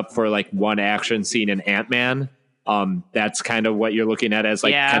showed up for like one action scene in Ant-Man. That's kind of what you're looking at as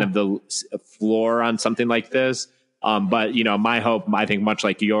kind of the floor on something like this. But, my hope, I think much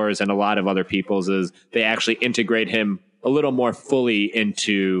like yours and a lot of other people's, is they actually integrate him a little more fully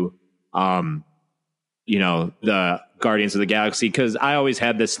into, the Guardians of the Galaxy. Because I always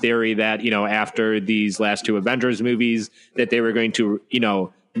had this theory that, after these last two Avengers movies, that they were going to,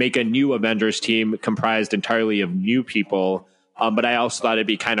 make a new Avengers team comprised entirely of new people. But I also thought it'd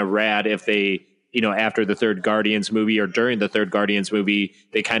be kind of rad if they, after the third Guardians movie or during the third Guardians movie,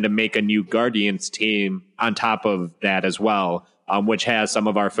 they kind of make a new Guardians team on top of that as well, which has some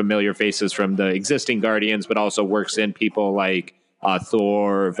of our familiar faces from the existing Guardians, but also works in people like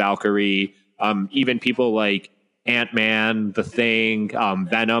Thor, Valkyrie, even people like Ant-Man, The Thing,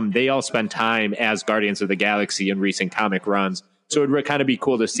 Venom. They all spend time as Guardians of the Galaxy in recent comic runs. So it would kind of be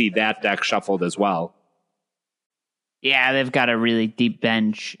cool to see that deck shuffled as well. Yeah, they've got a really deep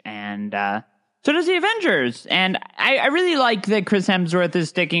bench, and so does the Avengers. And I really like that Chris Hemsworth is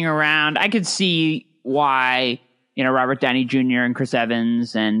sticking around. I could see why, Robert Downey Jr. and Chris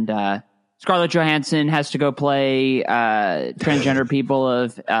Evans and Scarlett Johansson has to go play transgender people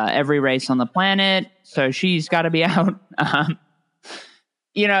of every race on the planet. So she's got to be out.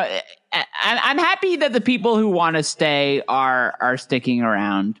 I'm happy that the people who want to stay are sticking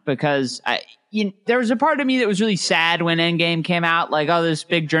around, because there was a part of me that was really sad when Endgame came out. Like, oh, this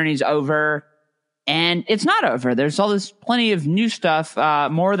big journey's over. And it's not over. There's all this plenty of new stuff,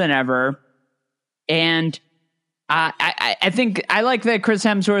 more than ever. And I think I like that Chris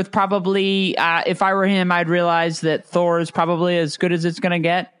Hemsworth probably, if I were him, I'd realize that Thor is probably as good as it's going to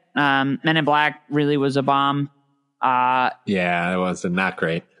get. Men in Black really was a bomb. Yeah, it was not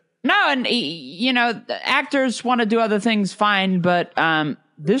great. No, and the actors want to do other things, fine, but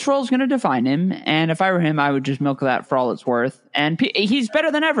this role is going to define him. And if I were him, I would just milk that for all it's worth. And he's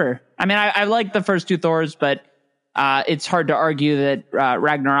better than ever. I mean, I like the first two Thors, but it's hard to argue that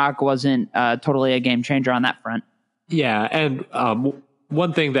Ragnarok wasn't totally a game changer on that front. Yeah, and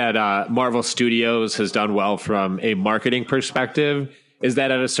one thing that Marvel Studios has done well from a marketing perspective is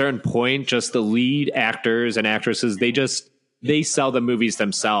that at a certain point, just the lead actors and actresses, they sell the movies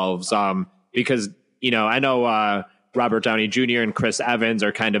themselves. Because, I know Robert Downey Jr. and Chris Evans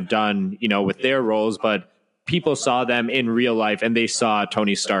are kind of done, with their roles, but people saw them in real life and they saw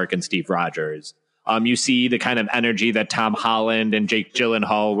Tony Stark and Steve Rogers. You see the kind of energy that Tom Holland and Jake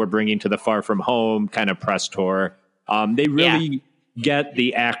Gyllenhaal were bringing to the Far From Home kind of press tour. They really get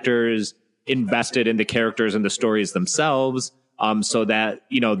the actors invested in the characters and the stories themselves. So that,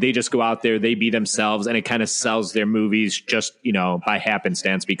 they just go out there, they be themselves, and it kind of sells their movies just, by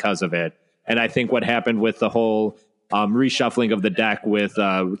happenstance because of it. And I think what happened with the whole reshuffling of the deck with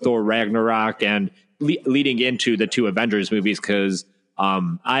Thor Ragnarok and leading into the two Avengers movies, because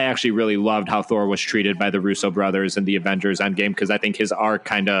I actually really loved how Thor was treated by the Russo brothers in the Avengers Endgame, because I think his arc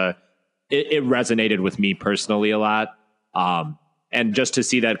kind of, it resonated with me personally a lot. And just to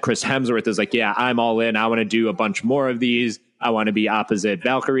see that Chris Hemsworth is like, yeah, I'm all in. I want to do a bunch more of these. I want to be opposite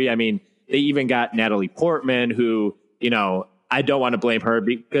Valkyrie. I mean, they even got Natalie Portman, who, I don't want to blame her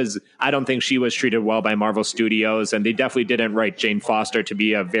because I don't think she was treated well by Marvel Studios. And they definitely didn't write Jane Foster to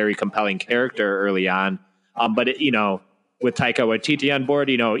be a very compelling character early on. But, with Taika Waititi on board,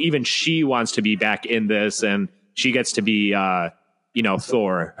 even she wants to be back in this, and she gets to be,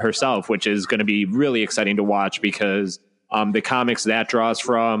 Thor herself, which is going to be really exciting to watch because the comics that draws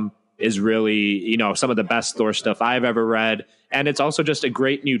from is really, some of the best Thor stuff I've ever read. And it's also just a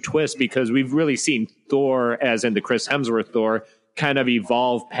great new twist because we've really seen Thor, as in the Chris Hemsworth Thor, kind of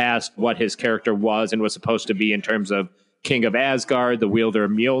evolve past what his character was and was supposed to be in terms of King of Asgard, the wielder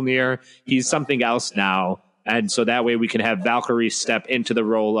of Mjolnir. He's something else now. And so that way we can have Valkyrie step into the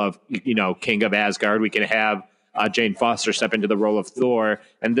role of, King of Asgard. We can have Jane Foster step into the role of Thor.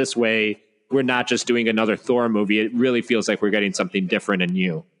 And this way we're not just doing another Thor movie. It really feels like we're getting something different and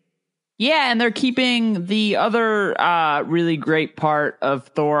new. Yeah, and they're keeping the other really great part of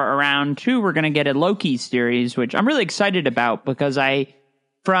Thor around, too. We're going to get a Loki series, which I'm really excited about because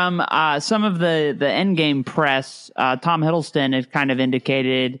from some of the Endgame press, Tom Hiddleston has kind of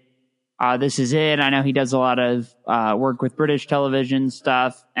indicated this is it. I know he does a lot of work with British television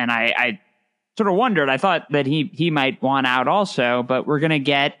stuff, and I sort of wondered. I thought that he might want out also, but we're going to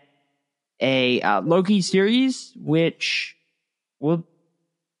get a Loki series, which will...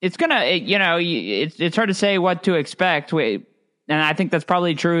 It's gonna, it's hard to say what to expect. And I think that's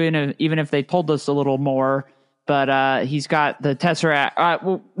probably true, even if they told us a little more. But he's got the Tesseract.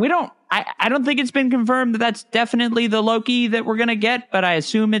 I don't think it's been confirmed that that's definitely the Loki that we're gonna get. But I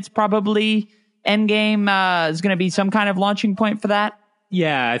assume it's probably Endgame is gonna be some kind of launching point for that.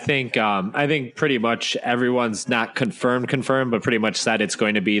 Yeah, I think pretty much everyone's not confirmed, but pretty much said it's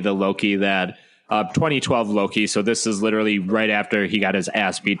going to be the Loki that. 2012 Loki, so this is literally right after he got his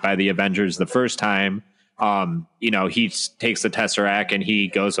ass beat by the Avengers the first time. He takes the Tesseract and he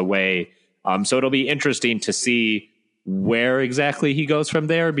goes away. So it'll be interesting to see where exactly he goes from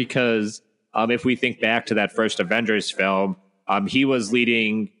there, because if we think back to that first Avengers film, he was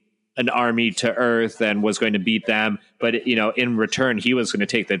leading an army to Earth and was going to beat them. But, in return, he was going to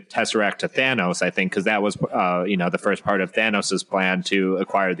take the Tesseract to Thanos, I think, because that was, the first part of Thanos' plan to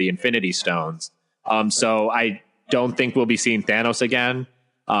acquire the Infinity Stones. So I don't think we'll be seeing Thanos again,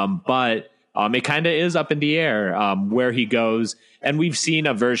 but it kind of is up in the air where he goes. And we've seen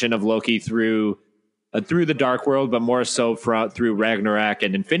a version of Loki through the Dark World, but more so through Ragnarok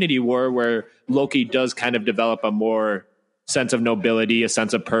and Infinity War, where Loki does kind of develop a more sense of nobility, a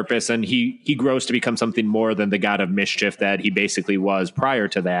sense of purpose, and he grows to become something more than the god of mischief that he basically was prior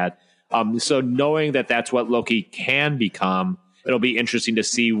to that. So knowing that that's what Loki can become, it'll be interesting to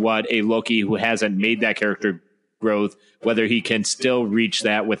see what a Loki who hasn't made that character growth, whether he can still reach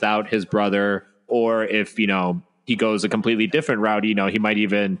that without his brother, or if, he goes a completely different route, he might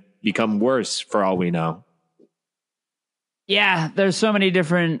even become worse for all we know. Yeah, there's so many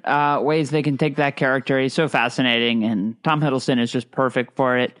different ways they can take that character. He's so fascinating, and Tom Hiddleston is just perfect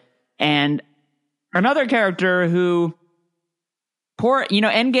for it. And another character who Poor,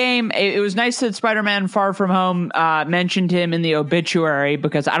 Endgame, it was nice that Spider-Man Far From Home mentioned him in the obituary,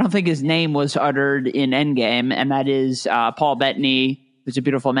 because I don't think his name was uttered in Endgame, and that is Paul Bettany, who's a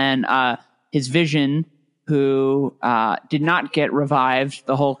beautiful man, his Vision, who did not get revived.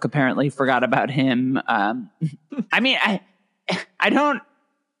 The Hulk apparently forgot about him. I mean, I don't...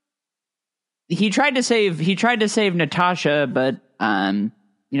 He tried to save Natasha, but...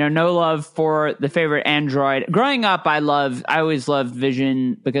 no love for the favorite android. Growing up, I always loved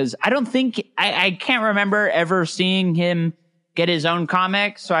Vision, because I can't remember ever seeing him get his own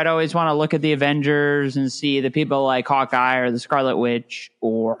comics. So I'd always want to look at the Avengers and see the people like Hawkeye or the Scarlet Witch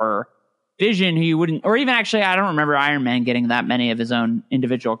or Vision, who you wouldn't, or even actually, I don't remember Iron Man getting that many of his own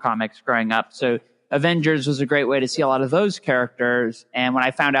individual comics growing up. So Avengers was a great way to see a lot of those characters. And when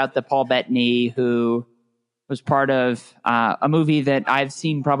I found out that Paul Bettany, who was part of a movie that I've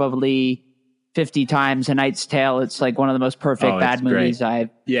seen probably 50 times, A Knight's Tale. It's like one of the most perfect bad movies I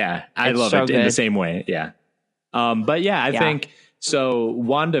love it in the same way. Yeah. But yeah, I think so.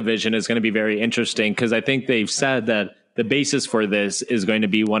 WandaVision is going to be very interesting, because I think they've said that the basis for this is going to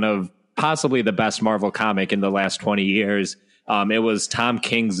be one of possibly the best Marvel comic in the last 20 years. It was Tom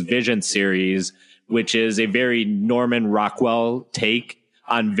King's Vision series, which is a very Norman Rockwell take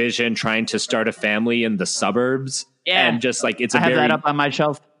on Vision trying to start a family in the suburbs. Yeah. And just like, I have that up on my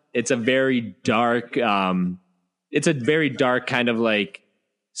shelf. It's a very dark, kind of like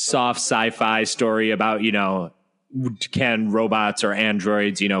soft sci-fi story about, can robots or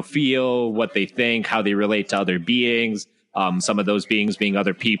androids, feel what they think, how they relate to other beings. Some of those beings being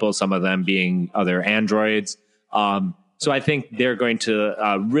other people, some of them being other androids. So I think they're going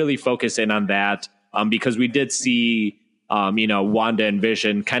to really focus in on that, because we did see, Wanda and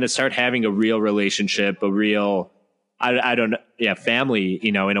Vision kind of start having a real relationship, a real, family,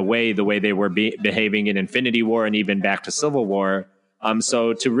 in a way, the way they were behaving in Infinity War and even back to Civil War.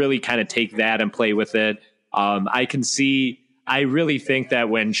 So to really kind of take that and play with it, I really think that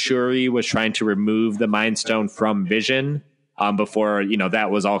when Shuri was trying to remove the Mind Stone from Vision, before,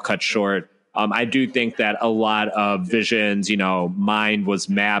 that was all cut short, I do think that a lot of Vision's, mind was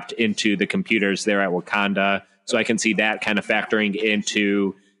mapped into the computers there at Wakanda. So I can see that kind of factoring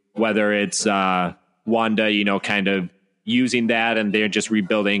into whether it's Wanda, kind of using that and they're just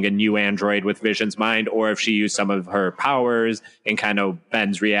rebuilding a new android with Vision's mind, or if she used some of her powers and kind of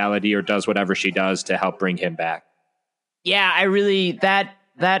bends reality or does whatever she does to help bring him back. Yeah, I really, that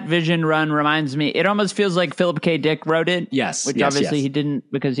Vision run reminds me, it almost feels like Philip K. Dick wrote it. Yes. Which obviously he didn't,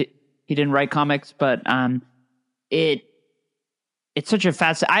 because he didn't write comics, but it's such a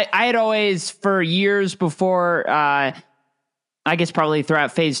fast. I had always, for years before, I guess probably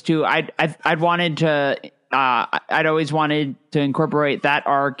throughout phase 2, I'd always wanted to incorporate that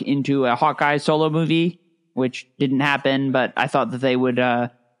arc into a Hawkeye solo movie, which didn't happen, but I thought that they would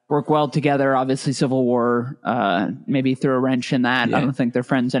work well together. Obviously, Civil War maybe threw a wrench in that. Yeah. I don't think they're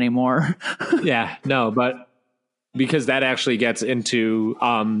friends anymore. Yeah, no, but because that actually gets into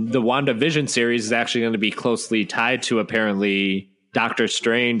the WandaVision series is actually going to be closely tied to apparently Doctor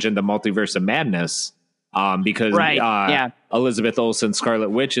Strange and the Multiverse of Madness, because Elizabeth Olsen, Scarlet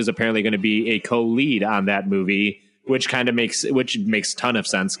Witch, is apparently going to be a co-lead on that movie, which makes a ton of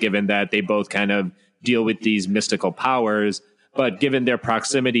sense given that they both kind of deal with these mystical powers. But given their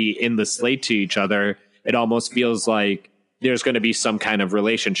proximity in the slate to each other, it almost feels like there's going to be some kind of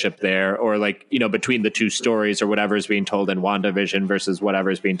relationship there, or like, between the two stories or whatever is being told in WandaVision versus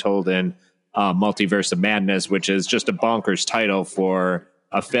whatever is being told in Multiverse of Madness, which is just a bonkers title for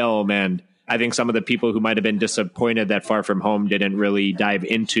a film. And I think some of the people who might have been disappointed that Far From Home didn't really dive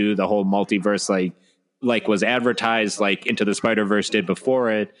into the whole multiverse like was advertised, like Into the Spider-Verse did before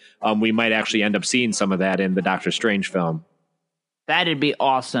it, we might actually end up seeing some of that in the Doctor Strange film. That'd be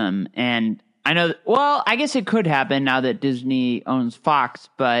awesome. And I know, well, I guess it could happen now that Disney owns Fox,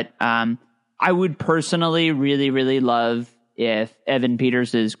 but I would personally really, really love if Evan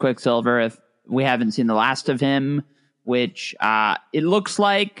Peters is Quicksilver, if we haven't seen the last of him, which it looks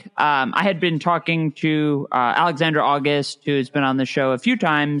like. I had been talking to Alexandra August, who has been on the show a few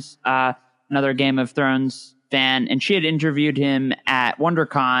times, another Game of Thrones fan, and she had interviewed him at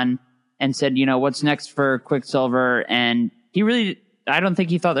WonderCon and said, what's next for Quicksilver? And I don't think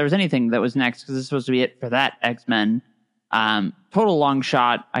he thought there was anything that was next, because it's supposed to be it for that X-Men. Total long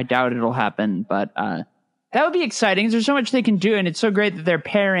shot. I doubt it'll happen, but that would be exciting. There's so much they can do, and it's so great that they're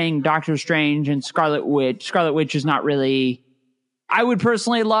pairing Doctor Strange and Scarlet Witch. Scarlet Witch is not really... I would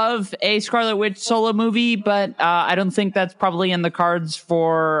personally love a Scarlet Witch solo movie, but I don't think that's probably in the cards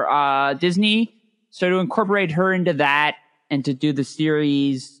for Disney. So to incorporate her into that and to do the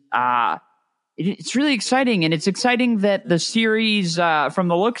series it's really exciting. And it's exciting that the series, from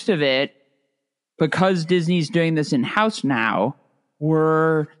the looks of it, because Disney's doing this in-house now,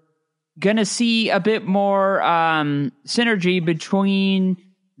 we're going to see a bit more synergy between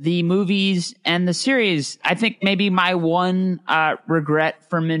the movies and the series. I think maybe my one regret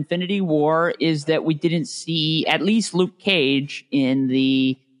from Infinity War is that we didn't see at least Luke Cage in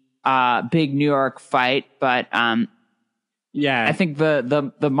the big New York fight. But I think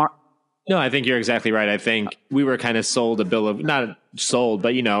No, I think you're exactly right. I think we were kind of sold a bill of, not sold,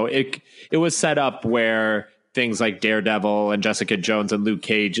 but, it was set up where things like Daredevil and Jessica Jones and Luke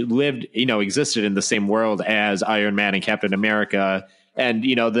Cage lived, existed in the same world as Iron Man and Captain America. And,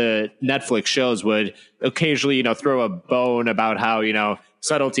 the Netflix shows would occasionally, throw a bone about how,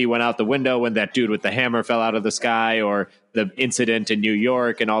 subtlety went out the window when that dude with the hammer fell out of the sky, or the incident in New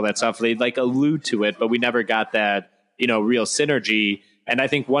York and all that stuff. They'd allude to it, but we never got that, real synergy. And I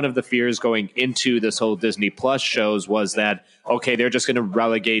think one of the fears going into this whole Disney Plus shows was that, okay, they're just going to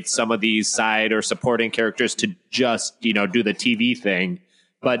relegate some of these side or supporting characters to just, do the TV thing.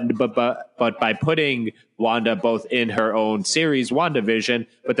 But by putting Wanda both in her own series, WandaVision,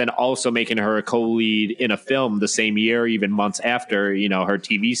 but then also making her a co-lead in a film the same year, even months after, her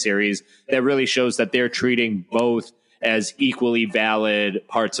TV series, that really shows that they're treating both as equally valid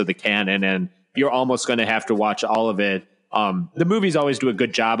parts of the canon. And you're almost going to have to watch all of it. The movies always do a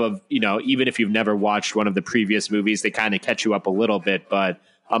good job of, even if you've never watched one of the previous movies, they kind of catch you up a little bit. But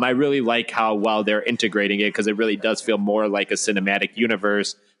I really like how well they're integrating it, because it really does feel more like a cinematic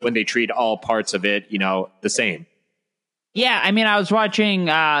universe when they treat all parts of it, the same. Yeah, I mean, I was watching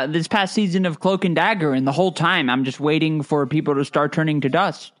this past season of Cloak and Dagger, and the whole time I'm just waiting for people to start turning to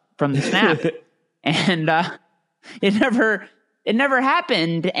dust from the snap. And it never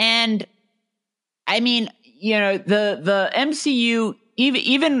happened. And I mean, the MCU,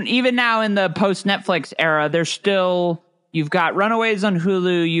 even now in the post Netflix era, there's still, you've got Runaways on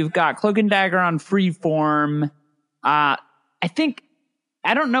Hulu, you've got Cloak and Dagger on Freeform. I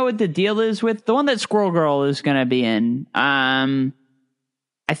don't know what the deal is with the one that Squirrel Girl is going to be in. I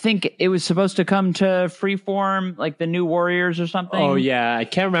think it was supposed to come to Freeform, like the New Warriors or something. Oh yeah, I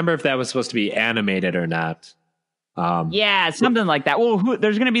can't remember if that was supposed to be animated or not. Something like that. Well,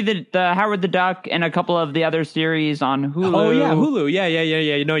 there's going to be the Howard the Duck and a couple of the other series on Hulu. Oh yeah, Hulu. Yeah.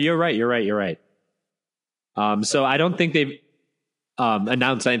 You're right. So I don't think they've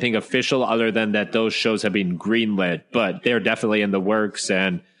announced anything official other than that those shows have been greenlit, but they're definitely in the works,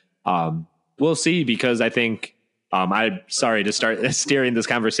 and we'll see, because I think I'm sorry to start steering this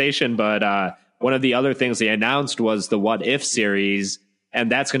conversation, but one of the other things they announced was the What If series. And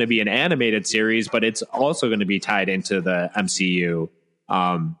that's going to be an animated series, but it's also going to be tied into the MCU.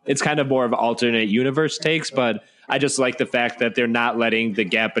 It's kind of more of alternate universe takes, but I just like the fact that they're not letting the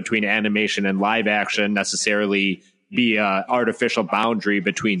gap between animation and live action necessarily be an artificial boundary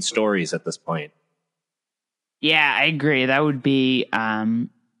between stories at this point. Yeah, I agree. That would be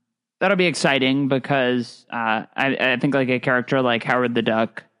that'll be exciting, because I think like a character like Howard the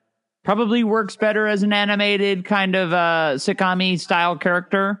Duck probably works better as an animated kind of sitcom-y style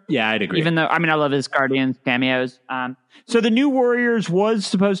character. Yeah, I'd agree. Even though, I love his Guardians cameos. So the New Warriors was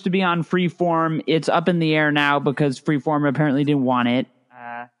supposed to be on Freeform. It's up in the air now because Freeform apparently didn't want it.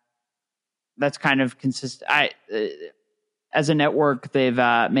 That's kind of consistent. As a network, they've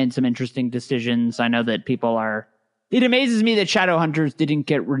made some interesting decisions. I know that it amazes me that Shadowhunters didn't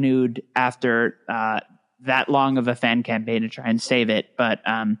get renewed after that long of a fan campaign to try and save it. But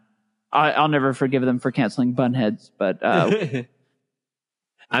I'll never forgive them for canceling Bunheads, but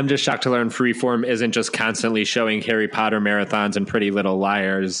I'm just shocked to learn Freeform isn't just constantly showing Harry Potter marathons and Pretty Little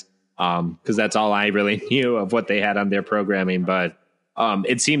Liars, because that's all I really knew of what they had on their programming. But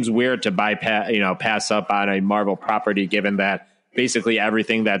it seems weird to pass up on a Marvel property, given that basically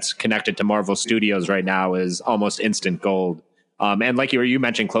everything that's connected to Marvel Studios right now is almost instant gold. And like you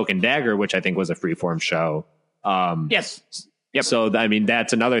mentioned Cloak and Dagger, which I think was a Freeform show. Yes. Yep. So,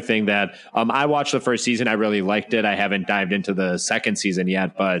 that's another thing that I watched the first season. I really liked it. I haven't dived into the second season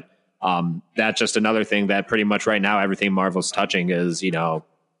yet, but that's just another thing that pretty much right now, everything Marvel's touching is,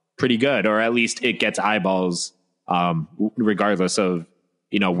 pretty good, or at least it gets eyeballs regardless of,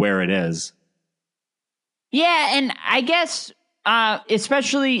 where it is. Yeah. And I guess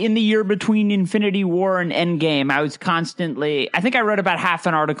especially in the year between Infinity War and Endgame, I think I wrote about half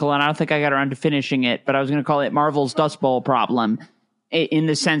an article, and I don't think I got around to finishing it, but I was going to call it Marvel's Dust Bowl problem, in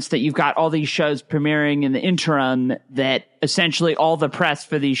the sense that you've got all these shows premiering in the interim that essentially all the press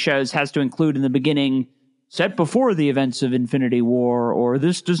for these shows has to include in the beginning, set before the events of Infinity War, or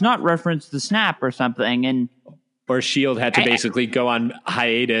this does not reference the snap or something. And or S.H.I.E.L.D. had to basically go on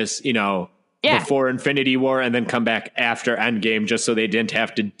hiatus, before Infinity War and then come back after Endgame just so they didn't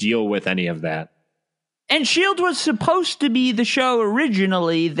have to deal with any of that. And S.H.I.E.L.D. was supposed to be the show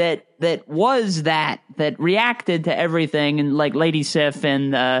originally that reacted to everything, and like Lady Sif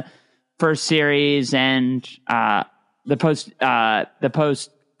in the first series and the post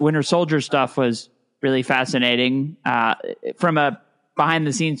Winter Soldier stuff was really fascinating. From a behind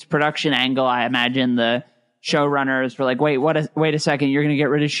the scenes production angle, I imagine the showrunners were like, wait a second, you're going to get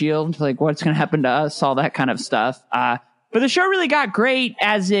rid of S.H.I.E.L.D.? Like, what's going to happen to us? All that kind of stuff. But the show really got great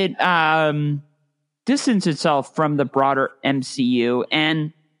as it distanced itself from the broader MCU.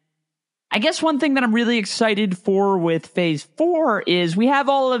 And I guess one thing that I'm really excited for with Phase 4 is we have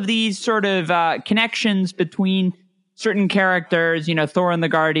all of these sort of connections between certain characters, Thor and the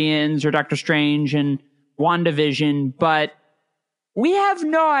Guardians or Doctor Strange and WandaVision, but we have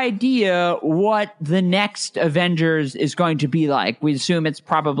no idea what the next Avengers is going to be like. We assume it's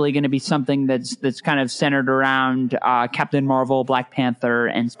probably going to be something that's kind of centered around Captain Marvel, Black Panther,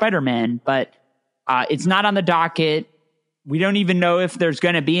 and Spider-Man, but it's not on the docket. We don't even know if there's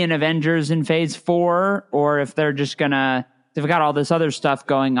going to be an Avengers in Phase 4 or if they're just they've got all this other stuff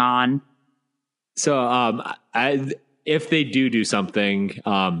going on. So if they do something,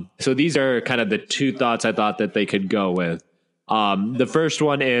 so these are kind of the two thoughts I thought that they could go with. The first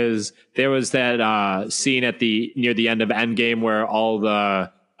one is there was that scene at near the end of Endgame where all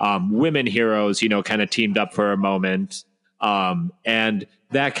the women heroes, kind of teamed up for a moment. And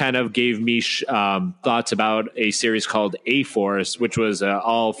that kind of gave me thoughts about a series called A-Force, which was an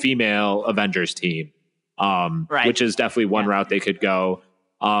all-female Avengers team, which is definitely one route they could go.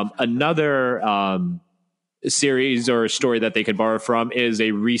 Another series or story that they could borrow from is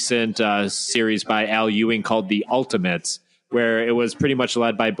a recent series by Al Ewing called The Ultimates, where it was pretty much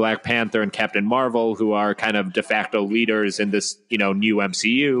led by Black Panther and Captain Marvel, who are kind of de facto leaders in this, new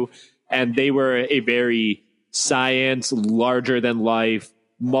MCU. And they were a very science, larger than life,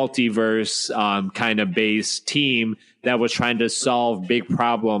 multiverse kind of based team that was trying to solve big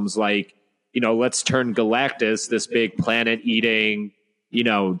problems like, let's turn Galactus, this big planet eating,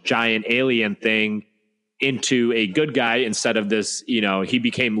 giant alien thing, into a good guy instead of this, he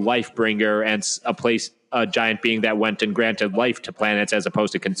became Lifebringer and a giant being that went and granted life to planets as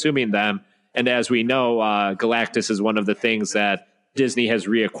opposed to consuming them. And as we know, Galactus is one of the things that Disney has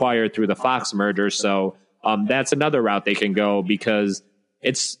reacquired through the Fox merger. So that's another route they can go because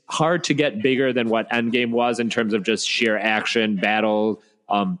it's hard to get bigger than what Endgame was in terms of just sheer action, battle.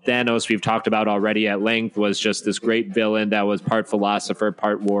 Thanos, we've talked about already at length, was just this great villain that was part philosopher,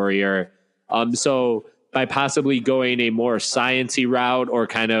 part warrior. So by possibly going a more sciencey route or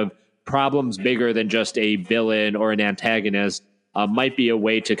kind of problems bigger than just a villain or an antagonist might be a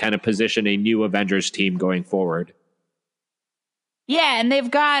way to kind of position a new Avengers team going forward. Yeah, and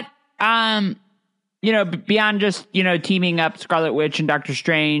they've got, beyond just, teaming up Scarlet Witch and Doctor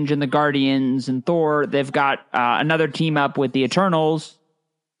Strange and the Guardians and Thor, they've got another team up with the Eternals.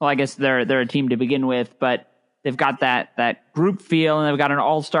 Well, I guess they're a team to begin with, but they've got that group feel, and they've got an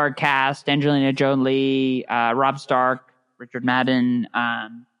all-star cast: Angelina Jolie, Rob Stark, Richard Madden,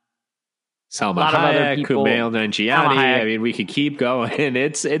 Salma Hayek, Kumail Nanjiani. I mean, we could keep going.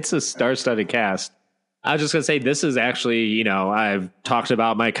 It's a star-studded cast. I was just going to say, this is actually, I've talked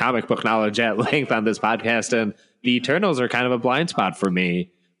about my comic book knowledge at length on this podcast, and the Eternals are kind of a blind spot for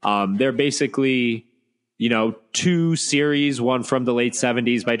me. They're basically, two series, one from the late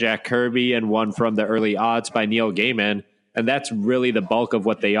 70s by Jack Kirby and one from the early aughts by Neil Gaiman. And that's really the bulk of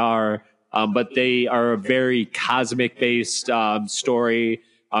what they are. But they are a very cosmic-based story.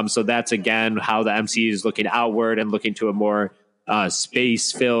 So that's, again, how the MCU is looking outward and looking to a more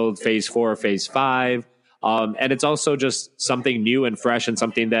space-filled Phase 4, Phase 5. And it's also just something new and fresh and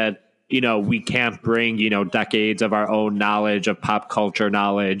something that, we can't bring, decades of our own knowledge of pop culture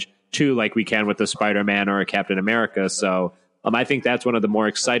knowledge to like we can with the Spider-Man or a Captain America. So I think that's one of the more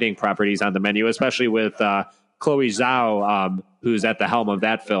exciting properties on the menu, especially with Chloe Zhao, who's at the helm of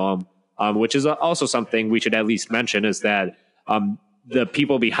that film, which is also something we should at least mention is that the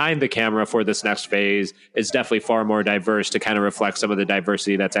people behind the camera for this next phase is definitely far more diverse to kind of reflect some of the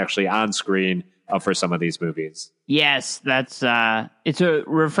diversity that's actually on screen for some of these movies. Yes, that's it's a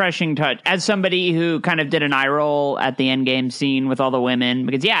refreshing touch. As somebody who kind of did an eye roll at the Endgame scene with all the women,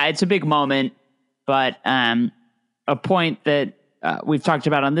 because it's a big moment, but a point that we've talked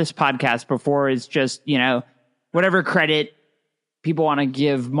about on this podcast before is just, whatever credit people want to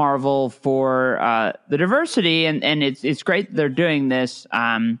give Marvel for the diversity, and it's great they're doing this.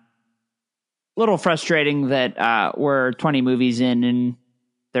 Little frustrating that we're 20 movies in and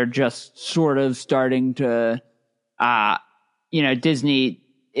they're just sort of starting to, Disney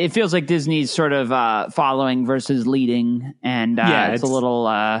it feels like Disney's sort of following versus leading, and it's a little.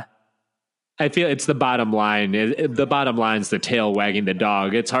 I feel it's the bottom line. The bottom line's the tail wagging the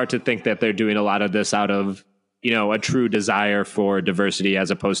dog. It's hard to think that they're doing a lot of this out of, a true desire for diversity,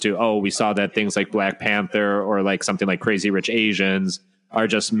 as opposed to, we saw that things like Black Panther or like something like Crazy Rich Asians are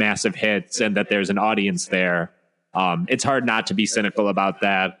just massive hits and that there's an audience there. It's hard not to be cynical about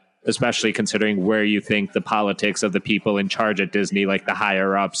that, especially considering where you think the politics of the people in charge at Disney, like the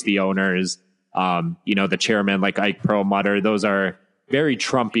higher ups, the owners, the chairman like Ike Perlmutter, those are very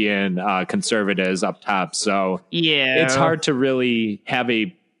Trumpian conservatives up top. So it's hard to really have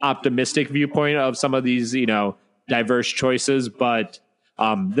a optimistic viewpoint of some of these, diverse choices, but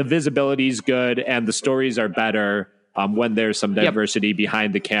the visibility is good and the stories are better when there's some diversity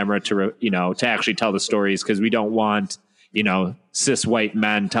behind the camera to actually tell the stories, because we don't want, cis white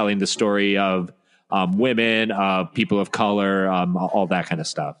men telling the story of women, people of color, all that kind of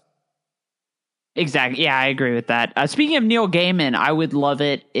stuff. Exactly. Yeah, I agree with that. Speaking of Neil Gaiman, I would love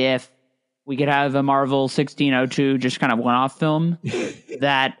it if we could have a Marvel 1602 just kind of one-off film.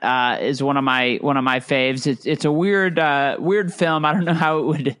 That is one of my faves. It's a weird film. I don't know how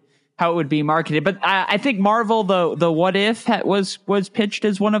it would be marketed, but I think Marvel the What If was pitched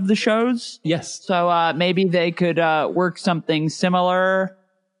as one of the shows. Yes. So maybe they could work something similar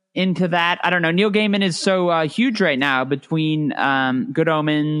into that. I don't know. Neil Gaiman is so huge right now between Good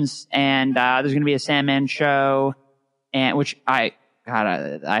Omens and there's going to be a Sandman show, and which I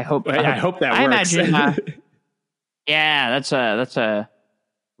hope that works. I imagine. Yeah, that's a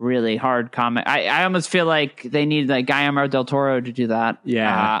really hard comic. I almost feel like they need like Guillermo del Toro to do that.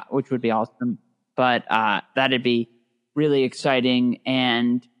 Yeah, which would be awesome. But that'd be really exciting,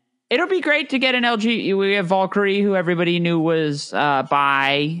 and it'll be great to get an LG. We have Valkyrie, who everybody knew was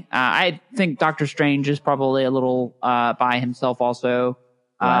bi. I think Doctor Strange is probably a little bi himself also.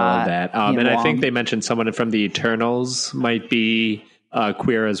 I love that. And I think they mentioned someone from the Eternals might be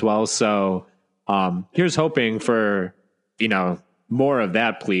queer as well. So here's hoping for, more of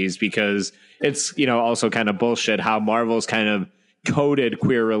that, please, because it's, also kind of bullshit how Marvel's kind of coded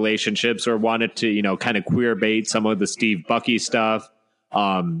queer relationships or wanted to, kind of queer bait some of the Steve Bucky stuff.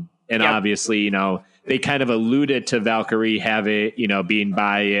 And obviously, they kind of alluded to Valkyrie being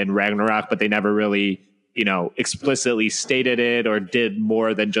bi in Ragnarok, but they never really, explicitly stated it or did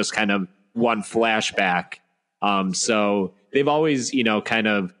more than just kind of one flashback. So they've always, kind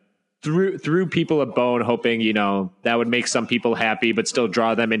of threw people a bone, hoping, that would make some people happy, but still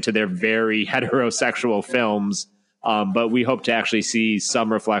draw them into their very heterosexual films. But we hope to actually see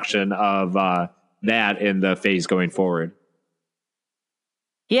some reflection of that in the phase going forward.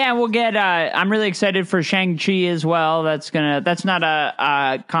 Yeah, we'll get. I'm really excited for Shang-Chi as well. That's not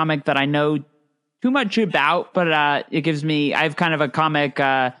a comic that I know too much about, but it gives me. I have kind of a comic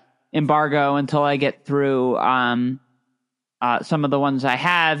embargo until I get through some of the ones I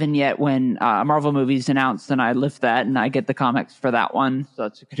have, and yet when a Marvel movie's announced, then I lift that and I get the comics for that one. So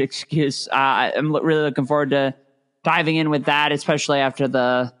that's a good excuse. I'm really looking forward to diving in with that, especially after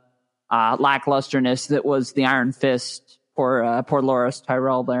the lacklusterness that was the Iron Fist. Poor Loris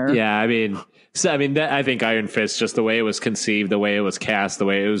Tyrell there. Yeah, I think Iron Fist, just the way it was conceived, the way it was cast, the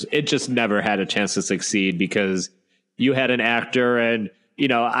way it just never had a chance to succeed, because you had an actor, and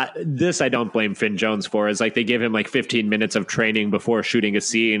I don't blame Finn Jones for, is like they give him like 15 minutes of training before shooting a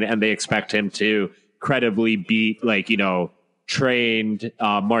scene, and they expect him to credibly beat trained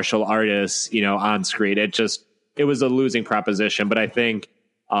martial artists, on screen. It was a losing proposition, but I think.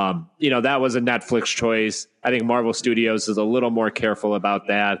 That was a Netflix choice. I think Marvel Studios is a little more careful about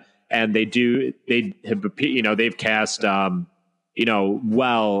that. And they've cast, behind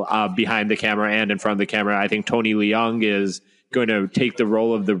the camera and in front of the camera. I think Tony Leung is going to take the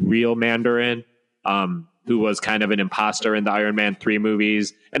role of the real Mandarin, who was kind of an imposter in the Iron Man 3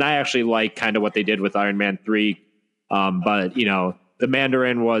 movies. And I actually like kind of what they did with Iron Man 3. But the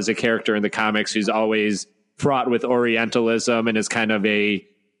Mandarin was a character in the comics who's always fraught with Orientalism and is kind of a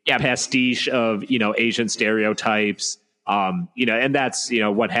pastiche of, Asian stereotypes, and that's,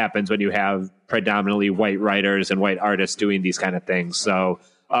 what happens when you have predominantly white writers and white artists doing these kind of things. So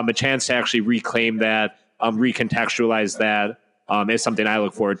a chance to actually reclaim that, recontextualize that is something I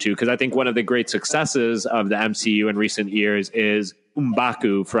look forward to, because I think one of the great successes of the MCU in recent years is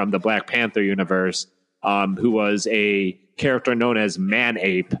M'Baku from the Black Panther universe, who was a character known as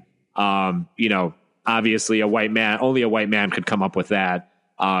Man-Ape. Obviously a white man, only a white man could come up with that.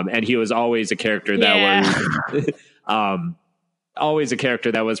 And he was always a character that was, always a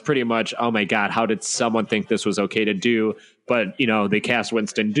character that was pretty much, oh my God, how did someone think this was okay to do? But, they cast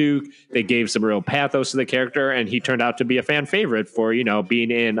Winston Duke. They gave some real pathos to the character, and he turned out to be a fan favorite for,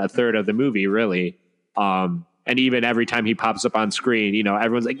 being in a third of the movie, really. And even every time he pops up on screen,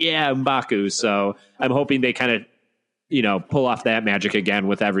 everyone's like, yeah, M'Baku. So I'm hoping they kind of, pull off that magic again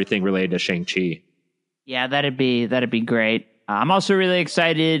with everything related to Shang-Chi. Yeah, that'd be great. I'm also really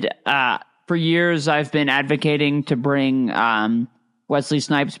excited. For years, I've been advocating to bring Wesley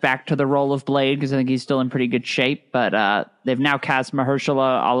Snipes back to the role of Blade because I think he's still in pretty good shape. But they've now cast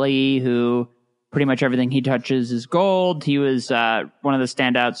Mahershala Ali, who pretty much everything he touches is gold. He was one of the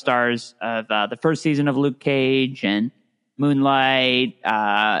standout stars of the first season of Luke Cage and Moonlight.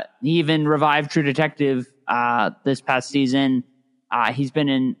 He even revived True Detective this past season. He's been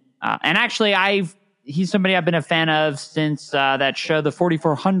in, and actually he's somebody I've been a fan of since that show, The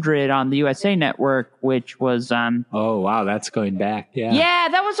 4400 on the USA Network, which was oh wow, that's going back. Yeah,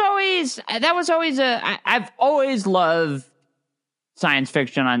 that was always I've always loved science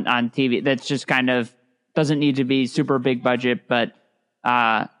fiction on TV. That's just kind of doesn't need to be super big budget, but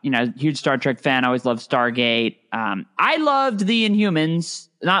huge Star Trek fan. I always loved Stargate. I loved The Inhumans.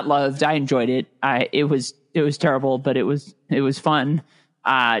 Not loved, I enjoyed it. It was terrible, but it was fun.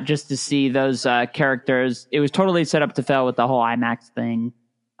 Just to see those characters. It was totally set up to fail with the whole IMAX thing.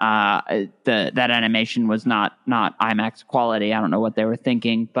 That animation was not IMAX quality. I don't know what they were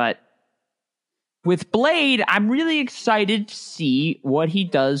thinking, but with Blade, I'm really excited to see what he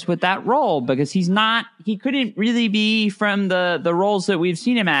does with that role, because he couldn't really be, from the roles that we've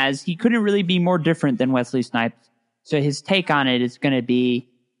seen him as, he couldn't really be more different than Wesley Snipes. So his take on it is going to be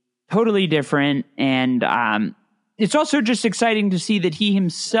totally different. And, it's also just exciting to see that he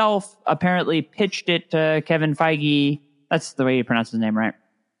himself apparently pitched it to Kevin Feige. That's the way you pronounce his name, right?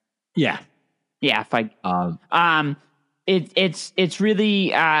 Yeah. Yeah, Feige. It's really,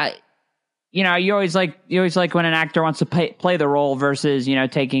 you always like when an actor wants to play the role versus,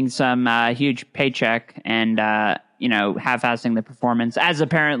 taking some huge paycheck and, half-assing the performance, as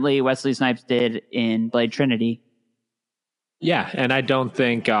apparently Wesley Snipes did in Blade Trinity. Yeah, and I don't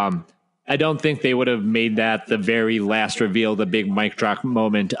think they would have made that the very last reveal, the big mic drop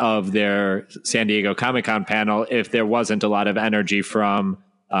moment of their San Diego Comic-Con panel, if there wasn't a lot of energy from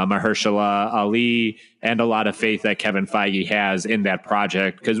Mahershala Ali and a lot of faith that Kevin Feige has in that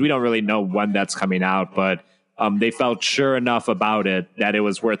project, because we don't really know when that's coming out, but they felt sure enough about it that it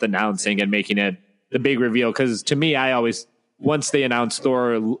was worth announcing and making it the big reveal. Because to me, once they announced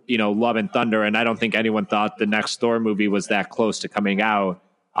Thor, Love and Thunder, and I don't think anyone thought the next Thor movie was that close to coming out.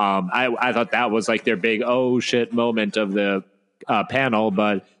 I thought that was like their big oh shit moment of the panel,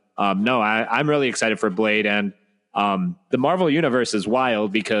 but no, I'm really excited for Blade. And the Marvel universe is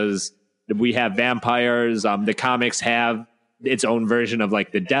wild because we have vampires. The comics have its own version of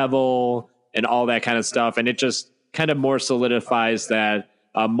like the devil and all that kind of stuff, and it just kind of more solidifies that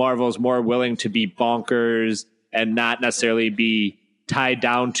Marvel's more willing to be bonkers and not necessarily be tied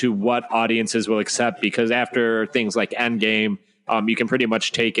down to what audiences will accept, because after things like Endgame, you can pretty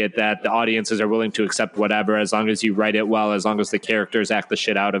much take it that the audiences are willing to accept whatever, as long as you write it well, as long as the characters act the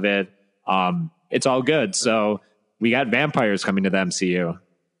shit out of it. It's all good. So we got vampires coming to the MCU.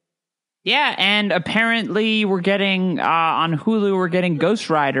 Yeah, and apparently we're getting on Hulu, we're getting Ghost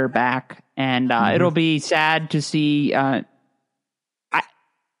Rider back, and it'll be sad to see.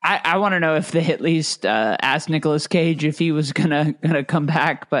 I want to know if they at least asked Nicolas Cage if he was gonna come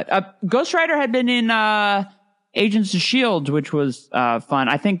back. But Ghost Rider had been in Agents of S.H.I.E.L.D., which was fun.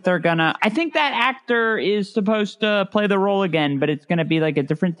 I think that actor is supposed to play the role again, but it's gonna be like a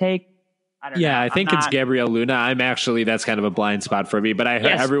different take. I don't know. I think it's Gabrielle Luna. That's kind of a blind spot for me, but I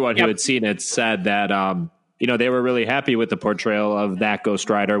heard everyone who had seen it said that, they were really happy with the portrayal of that Ghost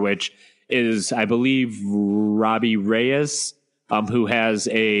Rider, which is, I believe, Robbie Reyes, who has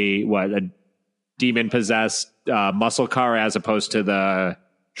a demon possessed muscle car, as opposed to the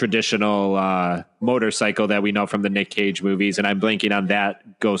traditional motorcycle that we know from the Nick Cage movies. And I'm blanking on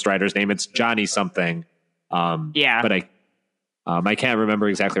that Ghost Rider's name. It's Johnny something. But I can't remember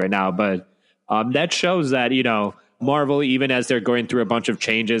exactly right now, but that shows that, Marvel, even as they're going through a bunch of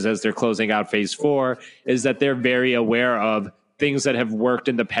changes as they're closing out phase 4, is that they're very aware of things that have worked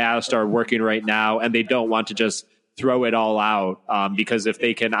in the past are working right now. And they don't want to just throw it all out, because if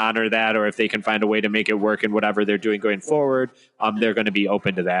they can honor that, or if they can find a way to make it work in whatever they're doing going forward, they're going to be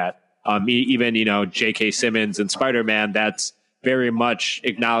open to that. Even, J.K. Simmons and Spider-Man, that's very much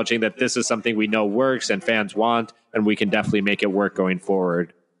acknowledging that this is something we know works and fans want, and we can definitely make it work going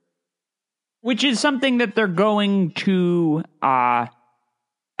forward. Which is something that they're going to,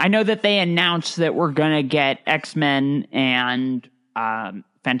 I know that they announced that we're going to get X-Men and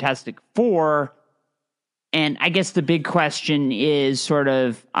Fantastic Four. And I guess the big question is sort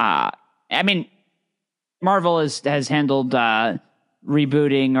of, Marvel has handled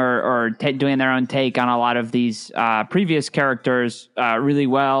rebooting or doing their own take on a lot of these previous characters really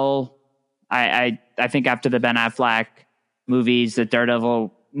well. I think after the Ben Affleck movies, that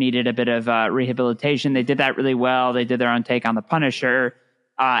Daredevil needed a bit of rehabilitation. They did that really well. They did their own take on the Punisher.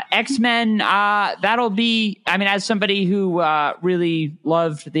 X-Men, that'll be, as somebody who really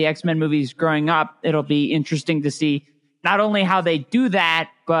loved the X-Men movies growing up, it'll be interesting to see not only how they do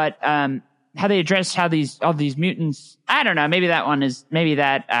that, but how they address all these mutants. I don't know. Maybe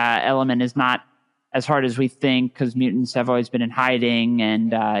that element is not as hard as we think, because mutants have always been in hiding,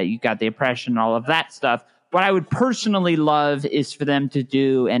 and you got the oppression, all of that stuff. What I would personally love is for them to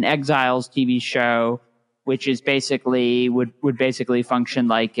do an Exiles TV show, which is basically would basically function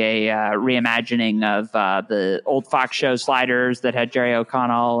like a reimagining of the old Fox show Sliders that had Jerry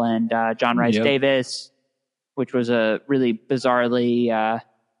O'Connell and John Rhys Davis, which was a really bizarrely a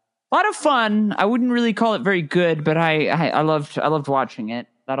lot of fun. I wouldn't really call it very good, but I loved watching it.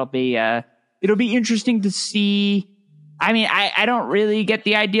 It'll be interesting to see. I don't really get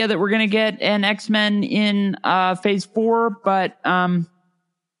the idea that we're going to get an X-Men in Phase 4, but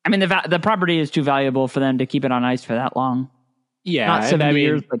the property is too valuable for them to keep it on ice for that long. Yeah, not 7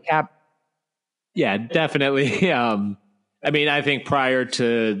 years, but Cap. Yeah, definitely. I think prior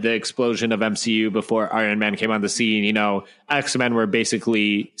to the explosion of MCU, before Iron Man came on the scene, X-Men were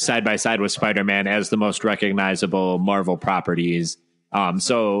basically side by side with Spider-Man as the most recognizable Marvel properties.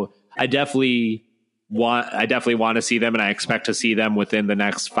 So I definitely want to see them, and I expect to see them within the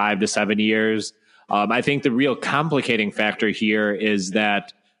next 5 to 7 years. I think the real complicating factor here is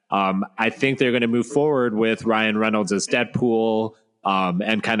that I think they're going to move forward with Ryan Reynolds as Deadpool,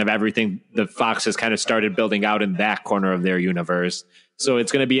 and kind of everything the Fox has kind of started building out in that corner of their universe. So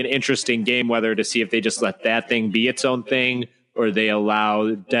it's going to be an interesting game whether to see if they just let that thing be its own thing, or they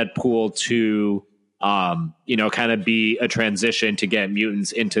allow Deadpool to, kind of be a transition to get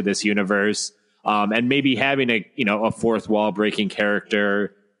mutants into this universe. And maybe having a fourth wall breaking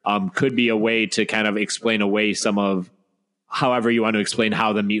character could be a way to kind of explain away some of, however you want to explain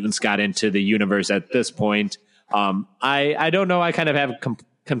how the mutants got into the universe at this point. I don't know. I kind of have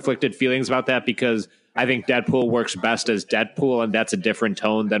conflicted feelings about that, because I think Deadpool works best as Deadpool, and that's a different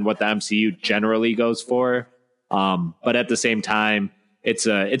tone than what the MCU generally goes for. But at the same time, it's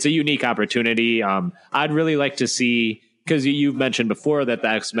a unique opportunity. I'd really like to see, because you've mentioned before that the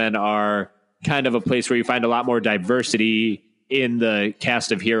X-Men are kind of a place where you find a lot more diversity in the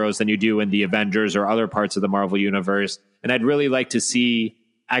cast of heroes than you do in the Avengers or other parts of the Marvel universe. And I'd really like to see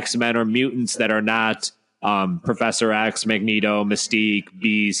X-Men or mutants that are not Professor X, Magneto, Mystique,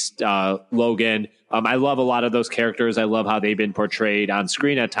 Beast, Logan. I love a lot of those characters. I love how they've been portrayed on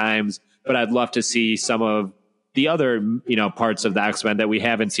screen at times, but I'd love to see some of the other, parts of the X-Men that we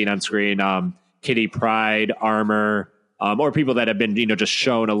haven't seen on screen. Kitty Pryde, Armor, or people that have been, just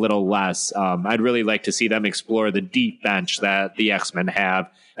shown a little less. I'd really like to see them explore the deep bench that the X-Men have.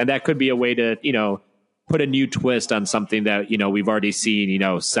 And that could be a way to, put a new twist on something that, we've already seen,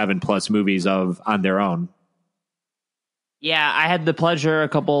 7+ movies of on their own. Yeah, I had the pleasure a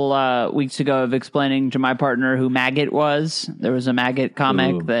couple weeks ago of explaining to my partner who Maggot was. There was a Maggot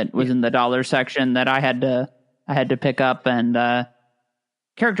comic that was in the dollar section that I had to pick up, and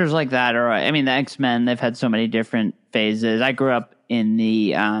characters like that are, the X-Men, they've had so many different phases. I grew up in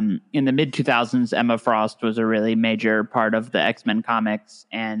the mid 2000s. Emma Frost was a really major part of the X-Men comics,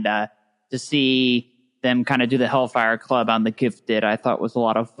 and to see them kind of do the Hellfire Club on The Gifted, I thought was a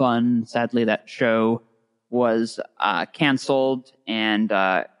lot of fun. Sadly, that show was canceled, and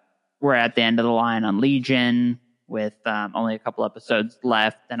we're at the end of the line on Legion with only a couple episodes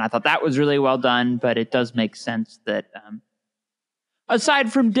left, and I thought that was really well done. But it does make sense that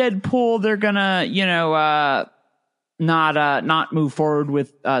aside from Deadpool, they're gonna not move forward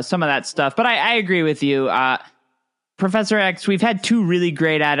with some of that stuff. But I agree with you. Professor X, we've had 2 really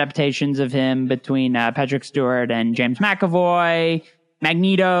great adaptations of him between Patrick Stewart and James McAvoy.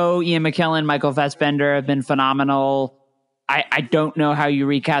 Magneto, Ian McKellen, Michael Fassbender have been phenomenal. I don't know how you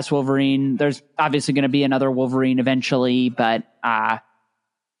recast Wolverine. There's obviously going to be another Wolverine eventually, but I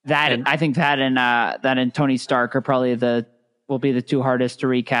think that and Tony Stark are probably will be the 2 hardest to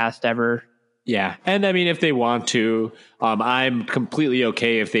recast ever. Yeah. And if they want to, I'm completely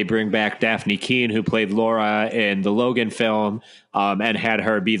okay if they bring back Daphne Keane, who played Laura in the Logan film, and had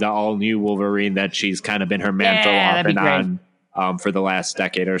her be the all new Wolverine that she's kind of been her mantle off and on for the last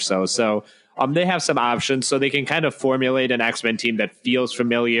decade or so. So they have some options, so they can kind of formulate an X-Men team that feels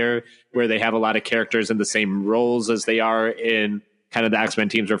familiar, where they have a lot of characters in the same roles as they are in kind of the X-Men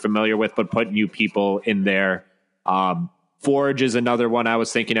teams we're familiar with, but put new people in there. Forge is another one I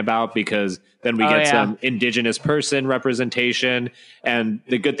was thinking about, because then we get some indigenous person representation. And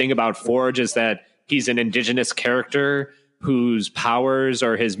the good thing about Forge is that he's an indigenous character whose powers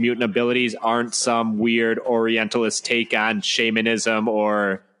or his mutant abilities aren't some weird Orientalist take on shamanism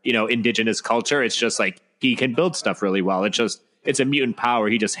or, indigenous culture. It's just like he can build stuff really well. It's a mutant power.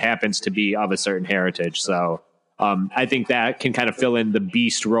 He just happens to be of a certain heritage. So I think that can kind of fill in the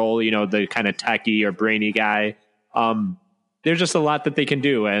beast role, the kind of techie or brainy guy. There's just a lot that they can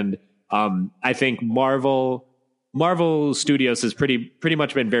do. And I think Marvel Studios has pretty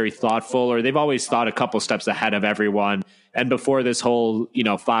much been very thoughtful, or they've always thought a couple steps ahead of everyone. And before this whole,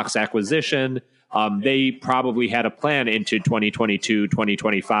 Fox acquisition, they probably had a plan into 2022,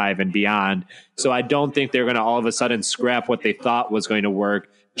 2025 and beyond. So I don't think they're going to all of a sudden scrap what they thought was going to work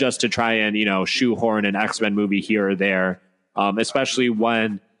just to try and, shoehorn an X-Men movie here or there, especially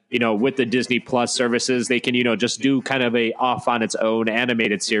when, with the Disney Plus services, they can, just do kind of a off on its own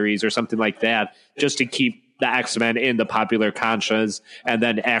animated series or something like that, just to keep the X-Men in the popular conscience and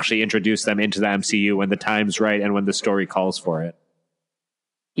then actually introduce them into the MCU when the time's right and when the story calls for it.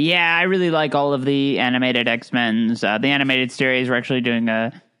 Yeah, I really like all of the animated X-Men's. The animated series, we're actually doing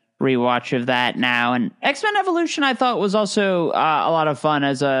a rewatch of that now. And X-Men Evolution, I thought, was also a lot of fun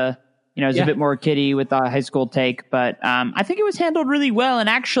as a bit more kiddie with the high school take. But I think it was handled really well. And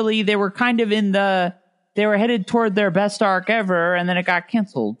actually, they were kind of they were headed toward their best arc ever. And then it got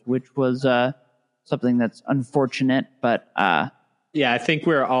canceled, which was something that's unfortunate. But yeah, I think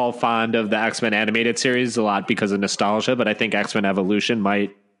we're all fond of the X-Men animated series a lot because of nostalgia. But I think X-Men Evolution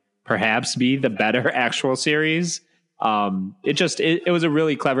might perhaps be the better actual series. It was a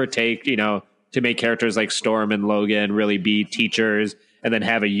really clever take, to make characters like Storm and Logan really be teachers and then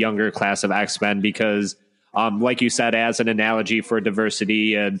have a younger class of X-Men because, like you said, as an analogy for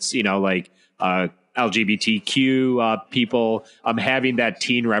diversity and, LGBTQ people, having that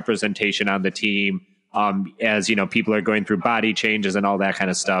teen representation on the team, as, people are going through body changes and all that kind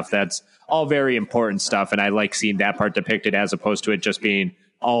of stuff. That's all very important stuff. And I like seeing that part depicted as opposed to it just being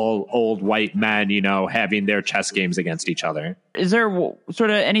all old white men, having their chess games against each other. Is there sort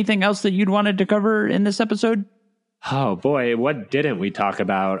of anything else that you'd wanted to cover in this episode? Oh boy, what didn't we talk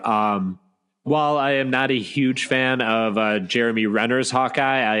about? While I am not a huge fan of Jeremy Renner's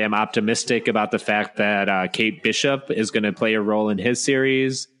Hawkeye, I am optimistic about the fact that Kate Bishop is going to play a role in his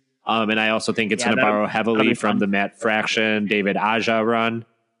series. And I also think it's going to borrow heavily from the Matt Fraction, David Aja run.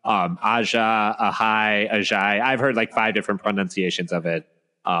 Aja, Ahai, Ajay. I've heard like 5 different pronunciations of it.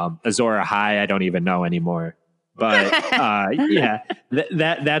 Azor Ahai, I don't even know anymore. But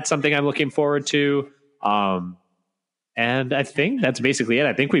that's something I'm looking forward to. And I think that's basically it.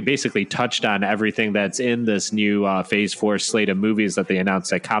 I think we basically touched on everything that's in this new Phase 4 slate of movies that they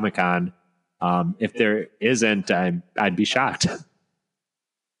announced at Comic-Con. If there isn't, I'd be shocked.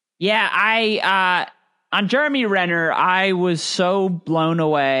 Yeah, on Jeremy Renner, I was so blown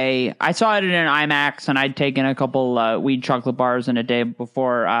away. I saw it in an IMAX, and I'd taken a couple weed chocolate bars in a day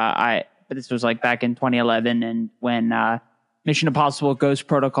before. But this was like back in 2011, and when Mission Impossible: Ghost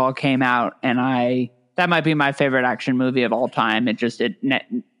Protocol came out, and that might be my favorite action movie of all time. It's checked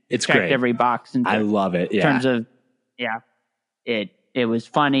great. Every box. I love it. Yeah. In terms of, it was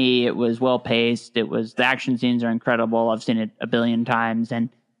funny. It was well paced. The action scenes are incredible. I've seen it a billion times, and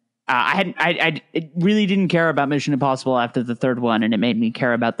I really didn't care about Mission Impossible after the third one, and it made me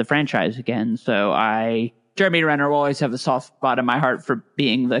care about the franchise again. So Jeremy Renner will always have a soft spot in my heart for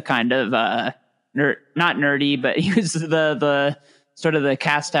being the kind of not nerdy, but he was the sort of the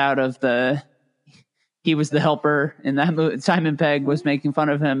cast out of he was the helper in that movie. Simon Pegg was making fun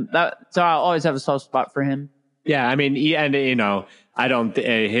of him. So I'll always have a soft spot for him. Yeah, I mean, I don't.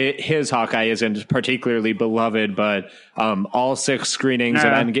 His Hawkeye isn't particularly beloved, but all 6 screenings of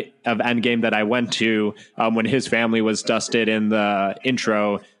Endgame that I went to, when his family was dusted in the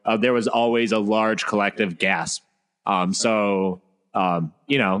intro, there was always a large collective gasp. I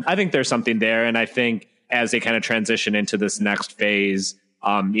think there's something there, and I think as they kind of transition into this next phase,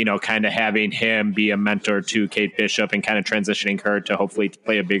 kind of having him be a mentor to Kate Bishop and kind of transitioning her to hopefully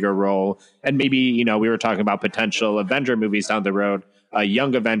play a bigger role. And maybe, we were talking about potential Avenger movies down the road.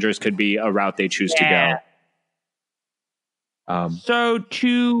 Young Avengers could be a route they choose to go. So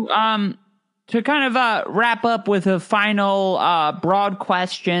to kind of wrap up with a final broad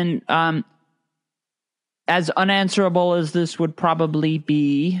question, as unanswerable as this would probably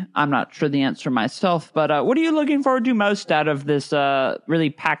be, I'm not sure the answer myself, but what are you looking forward to most out of this really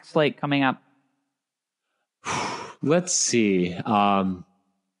packed slate coming up? Let's see.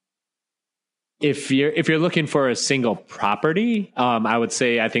 If you're looking for a single property, I would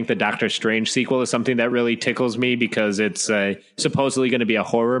say I think the Doctor Strange sequel is something that really tickles me because it's supposedly going to be a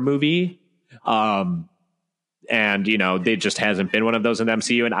horror movie. And, there just hasn't been one of those in the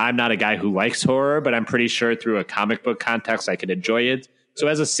MCU. And I'm not a guy who likes horror, but I'm pretty sure through a comic book context, I could enjoy it. So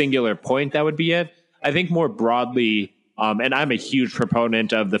as a singular point, that would be it. I think more broadly, and I'm a huge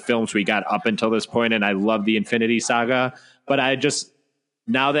proponent of the films we got up until this point, and I love the Infinity Saga. But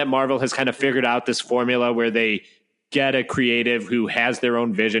now that Marvel has kind of figured out this formula where they get a creative who has their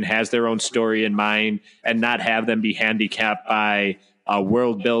own vision, has their own story in mind, and not have them be handicapped by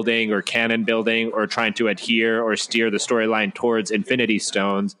world building or canon building or trying to adhere or steer the storyline towards Infinity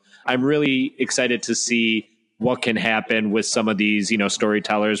Stones. I'm really excited to see what can happen with some of these,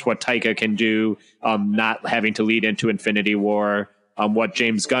 storytellers, what Taika can do, not having to lead into Infinity War, what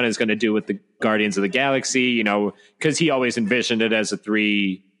James Gunn is going to do with the Guardians of the Galaxy, because he always envisioned it as a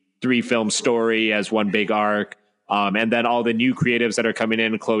three film story, as one big arc. And then all the new creatives that are coming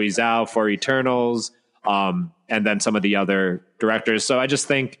in, Chloe Zhao for Eternals, and then some of the other directors. So I just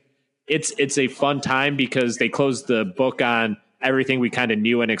think it's a fun time because they closed the book on everything we kind of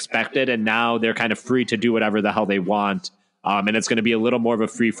knew and expected, and now they're kind of free to do whatever the hell they want. And it's going to be a little more of a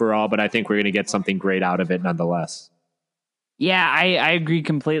free for all, but I think we're going to get something great out of it nonetheless. Yeah, I agree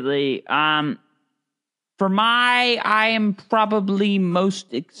completely. I am probably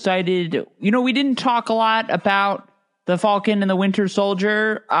most excited. We didn't talk a lot about the Falcon and the Winter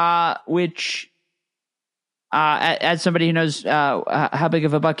Soldier, which, as somebody who knows how big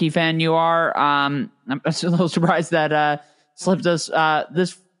of a Bucky fan you are, I'm a little surprised that slipped us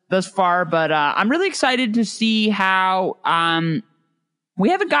thus far. But I'm really excited to see how we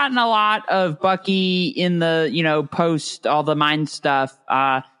haven't gotten a lot of Bucky in the post all the Mind stuff.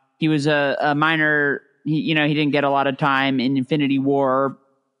 He was a minor. He didn't get a lot of time in Infinity War.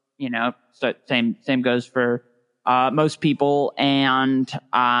 So same goes for most people. And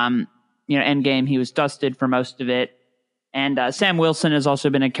Endgame, he was dusted for most of it. And Sam Wilson has also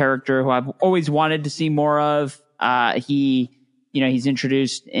been a character who I've always wanted to see more of. He's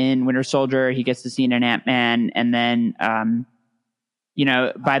introduced in Winter Soldier. He gets to see in Ant-Man, and then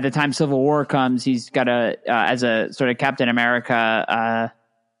by the time Civil War comes, he's got as a sort of Captain America,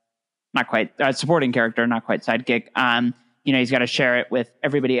 not quite supporting character, not quite sidekick. He's got to share it with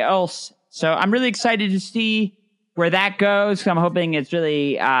everybody else. So I'm really excited to see where that goes. I'm hoping it's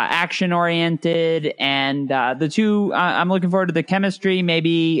really action oriented, and the two. I'm looking forward to the chemistry.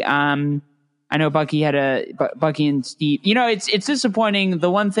 Maybe I know Bucky and Steve. It's disappointing.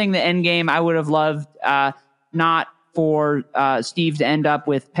 The one thing, the Endgame, I would have loved not for Steve to end up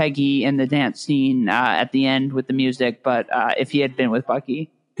with Peggy in the dance scene at the end with the music, but if he had been with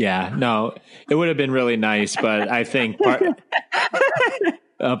Bucky. Yeah, no, it would have been really nice, but I think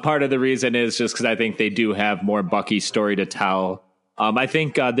part of the reason is just because I think they do have more Bucky story to tell. I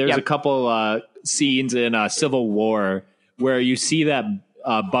think there's a couple scenes in Civil War where you see that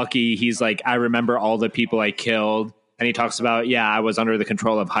Bucky, he's like, I remember all the people I killed. And he talks about, I was under the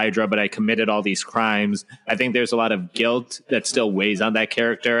control of Hydra, but I committed all these crimes. I think there's a lot of guilt that still weighs on that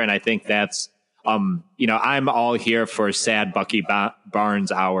character. And I think that's, I'm all here for sad Bucky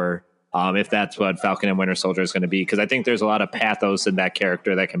Barnes hour, if that's what Falcon and Winter Soldier is going to be. Because I think there's a lot of pathos in that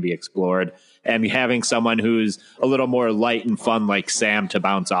character that can be explored. And having someone who's a little more light and fun like Sam to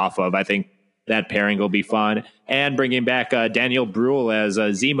bounce off of, I think that pairing will be fun. And bringing back Daniel Bruhl as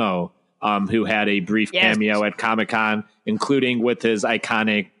Zemo, who had a brief cameo at Comic-Con, including with his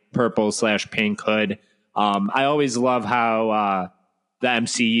iconic purple/pink hood. I always love how the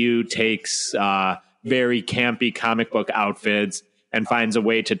MCU takes very campy comic book outfits and finds a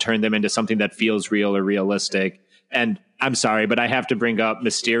way to turn them into something that feels real or realistic. And I'm sorry, but I have to bring up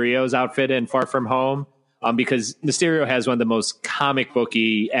Mysterio's outfit in Far From Home, because Mysterio has one of the most comic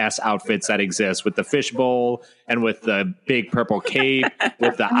booky ass outfits that exists, with the fishbowl and with the big purple cape,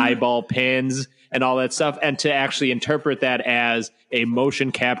 with the eyeball pins and all that stuff. And to actually interpret that as a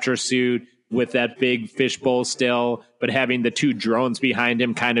motion capture suit with that big fishbowl still, but having the two drones behind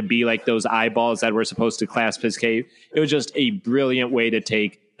him kind of be like those eyeballs that were supposed to clasp his cape. It was just a brilliant way to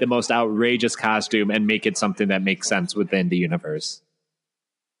take the most outrageous costume and make it something that makes sense within the universe.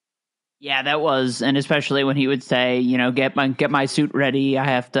 Yeah, that was, and especially when he would say, get my suit ready. I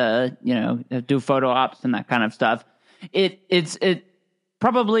have to, do photo ops and that kind of stuff. It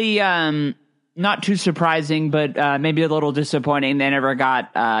probably not too surprising, but maybe a little disappointing. They never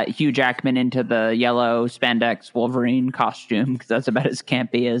got Hugh Jackman into the yellow spandex Wolverine costume, because that's about as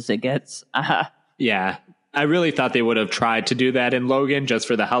campy as it gets. Yeah. I really thought they would have tried to do that in Logan just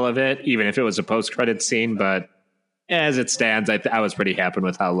for the hell of it, even if it was a post-credits scene. But as it stands, I was pretty happy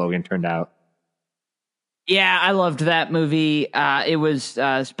with how Logan turned out. Yeah, I loved that movie. It was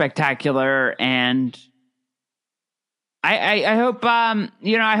spectacular, and I hope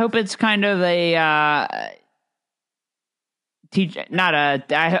I hope it's kind of a I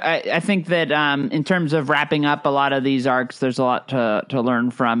think that in terms of wrapping up a lot of these arcs, there's a lot to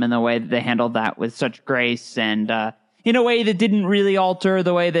learn from in the way that they handled that with such grace, and in a way that didn't really alter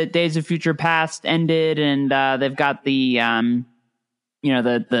the way that Days of Future Past ended. And they've got the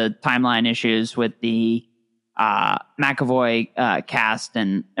the timeline issues with the McAvoy cast,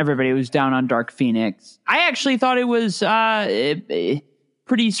 and everybody was down on Dark Phoenix. I actually thought it was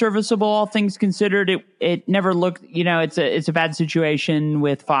pretty serviceable, all things considered. It never looked, it's a bad situation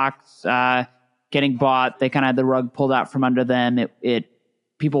with Fox getting bought. They kind of had the rug pulled out from under them.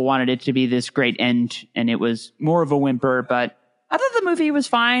 People wanted it to be this great end, and it was more of a whimper. But I thought the movie was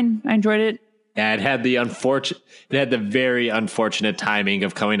fine. I enjoyed it. Yeah, it had the very unfortunate timing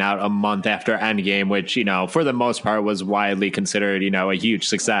of coming out a month after Endgame, which, for the most part was widely considered, a huge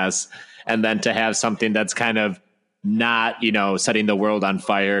success. And then to have something that's kind of not, setting the world on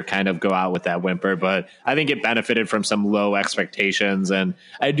fire kind of go out with that whimper. But I think it benefited from some low expectations. And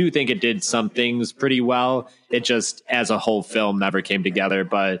I do think it did some things pretty well. It just, as a whole film, never came together.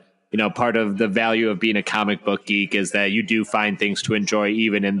 But part of the value of being a comic book geek is that you do find things to enjoy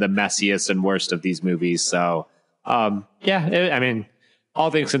even in the messiest and worst of these movies. So, all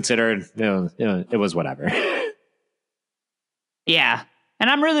things considered, it was whatever. Yeah. And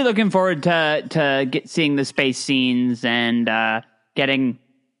I'm really looking forward to seeing the space scenes and getting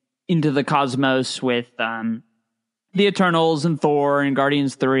into the cosmos with the Eternals and Thor and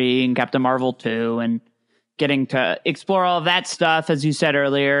Guardians 3 and Captain Marvel 2, and getting to explore all of that stuff. As you said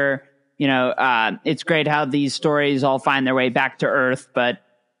earlier, it's great how these stories all find their way back to Earth, but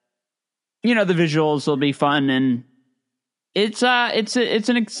the visuals will be fun, and it's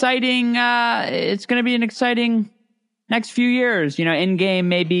an exciting it's going to be an exciting next few years. Endgame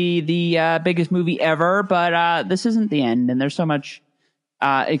may be the biggest movie ever, but this isn't the end, and there's so much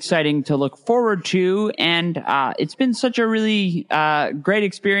exciting to look forward to. And it's been such a really great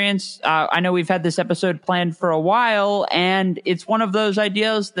experience. I know we've had this episode planned for a while, and it's one of those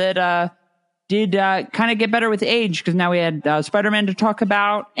ideas that did kind of get better with age, because now we had Spider-Man to talk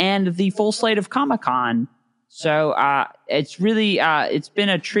about and the full slate of Comic-Con. So it's really it's been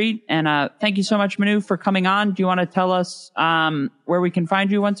a treat, and thank you so much, Manu, for coming on. Do you want to tell us where we can find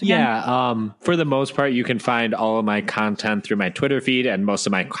you once again? Yeah, for the most part, you can find all of my content through my Twitter feed, and most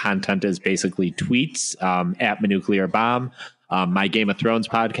of my content is basically tweets at Manuclear Bomb. My Game of Thrones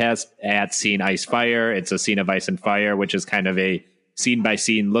podcast at Scene Ice Fire. It's a Scene of Ice and Fire, which is kind of a scene by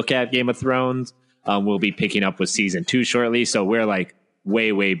scene look at Game of Thrones. We'll be picking up with season 2 shortly, so we're like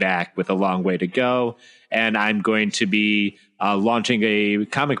way back with a long way to go. And I'm going to be launching a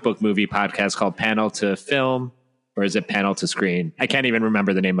comic book movie podcast called Panel to Film, or is it Panel to Screen? I can't even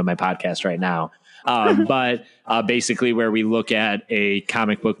remember the name of my podcast right now. But basically where we look at a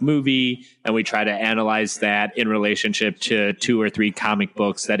comic book movie and we try to analyze that in relationship to 2 or 3 comic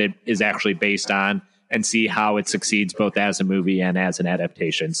books that it is actually based on, and see how it succeeds both as a movie and as an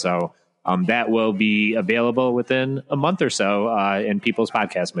adaptation. So that will be available within a month or so in people's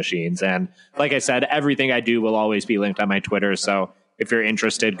podcast machines. And like I said, everything I do will always be linked on my Twitter. So if you're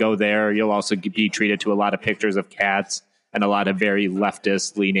interested, go there. You'll also be treated to a lot of pictures of cats and a lot of very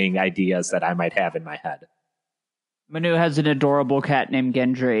leftist leaning ideas that I might have in my head. Manu has an adorable cat named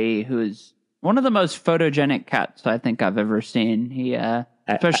Gendry, who's one of the most photogenic cats I think I've ever seen. He,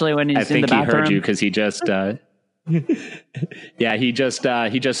 especially when he's in the bathroom. I think he heard you because he just... yeah, he just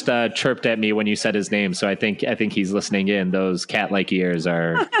chirped at me when you said his name. So I think he's listening in. Those cat-like ears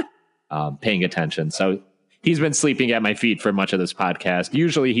are paying attention. So he's been sleeping at my feet for much of this podcast.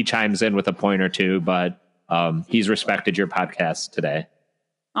 Usually he chimes in with a point or two, but he's respected your podcast today.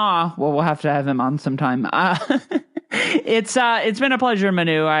 Well, we'll have to have him on sometime. It's been a pleasure,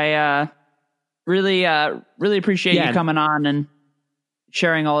 Manu. I really appreciate you coming on and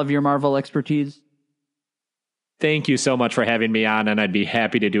sharing all of your Marvel expertise. Thank you so much for having me on, and I'd be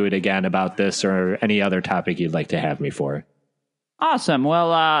happy to do it again about this or any other topic you'd like to have me for. Awesome.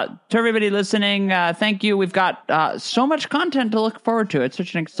 Well, to everybody listening, thank you. We've got so much content to look forward to. It's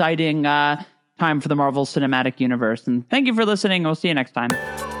such an exciting time for the Marvel Cinematic Universe. And thank you for listening. We'll see you next time.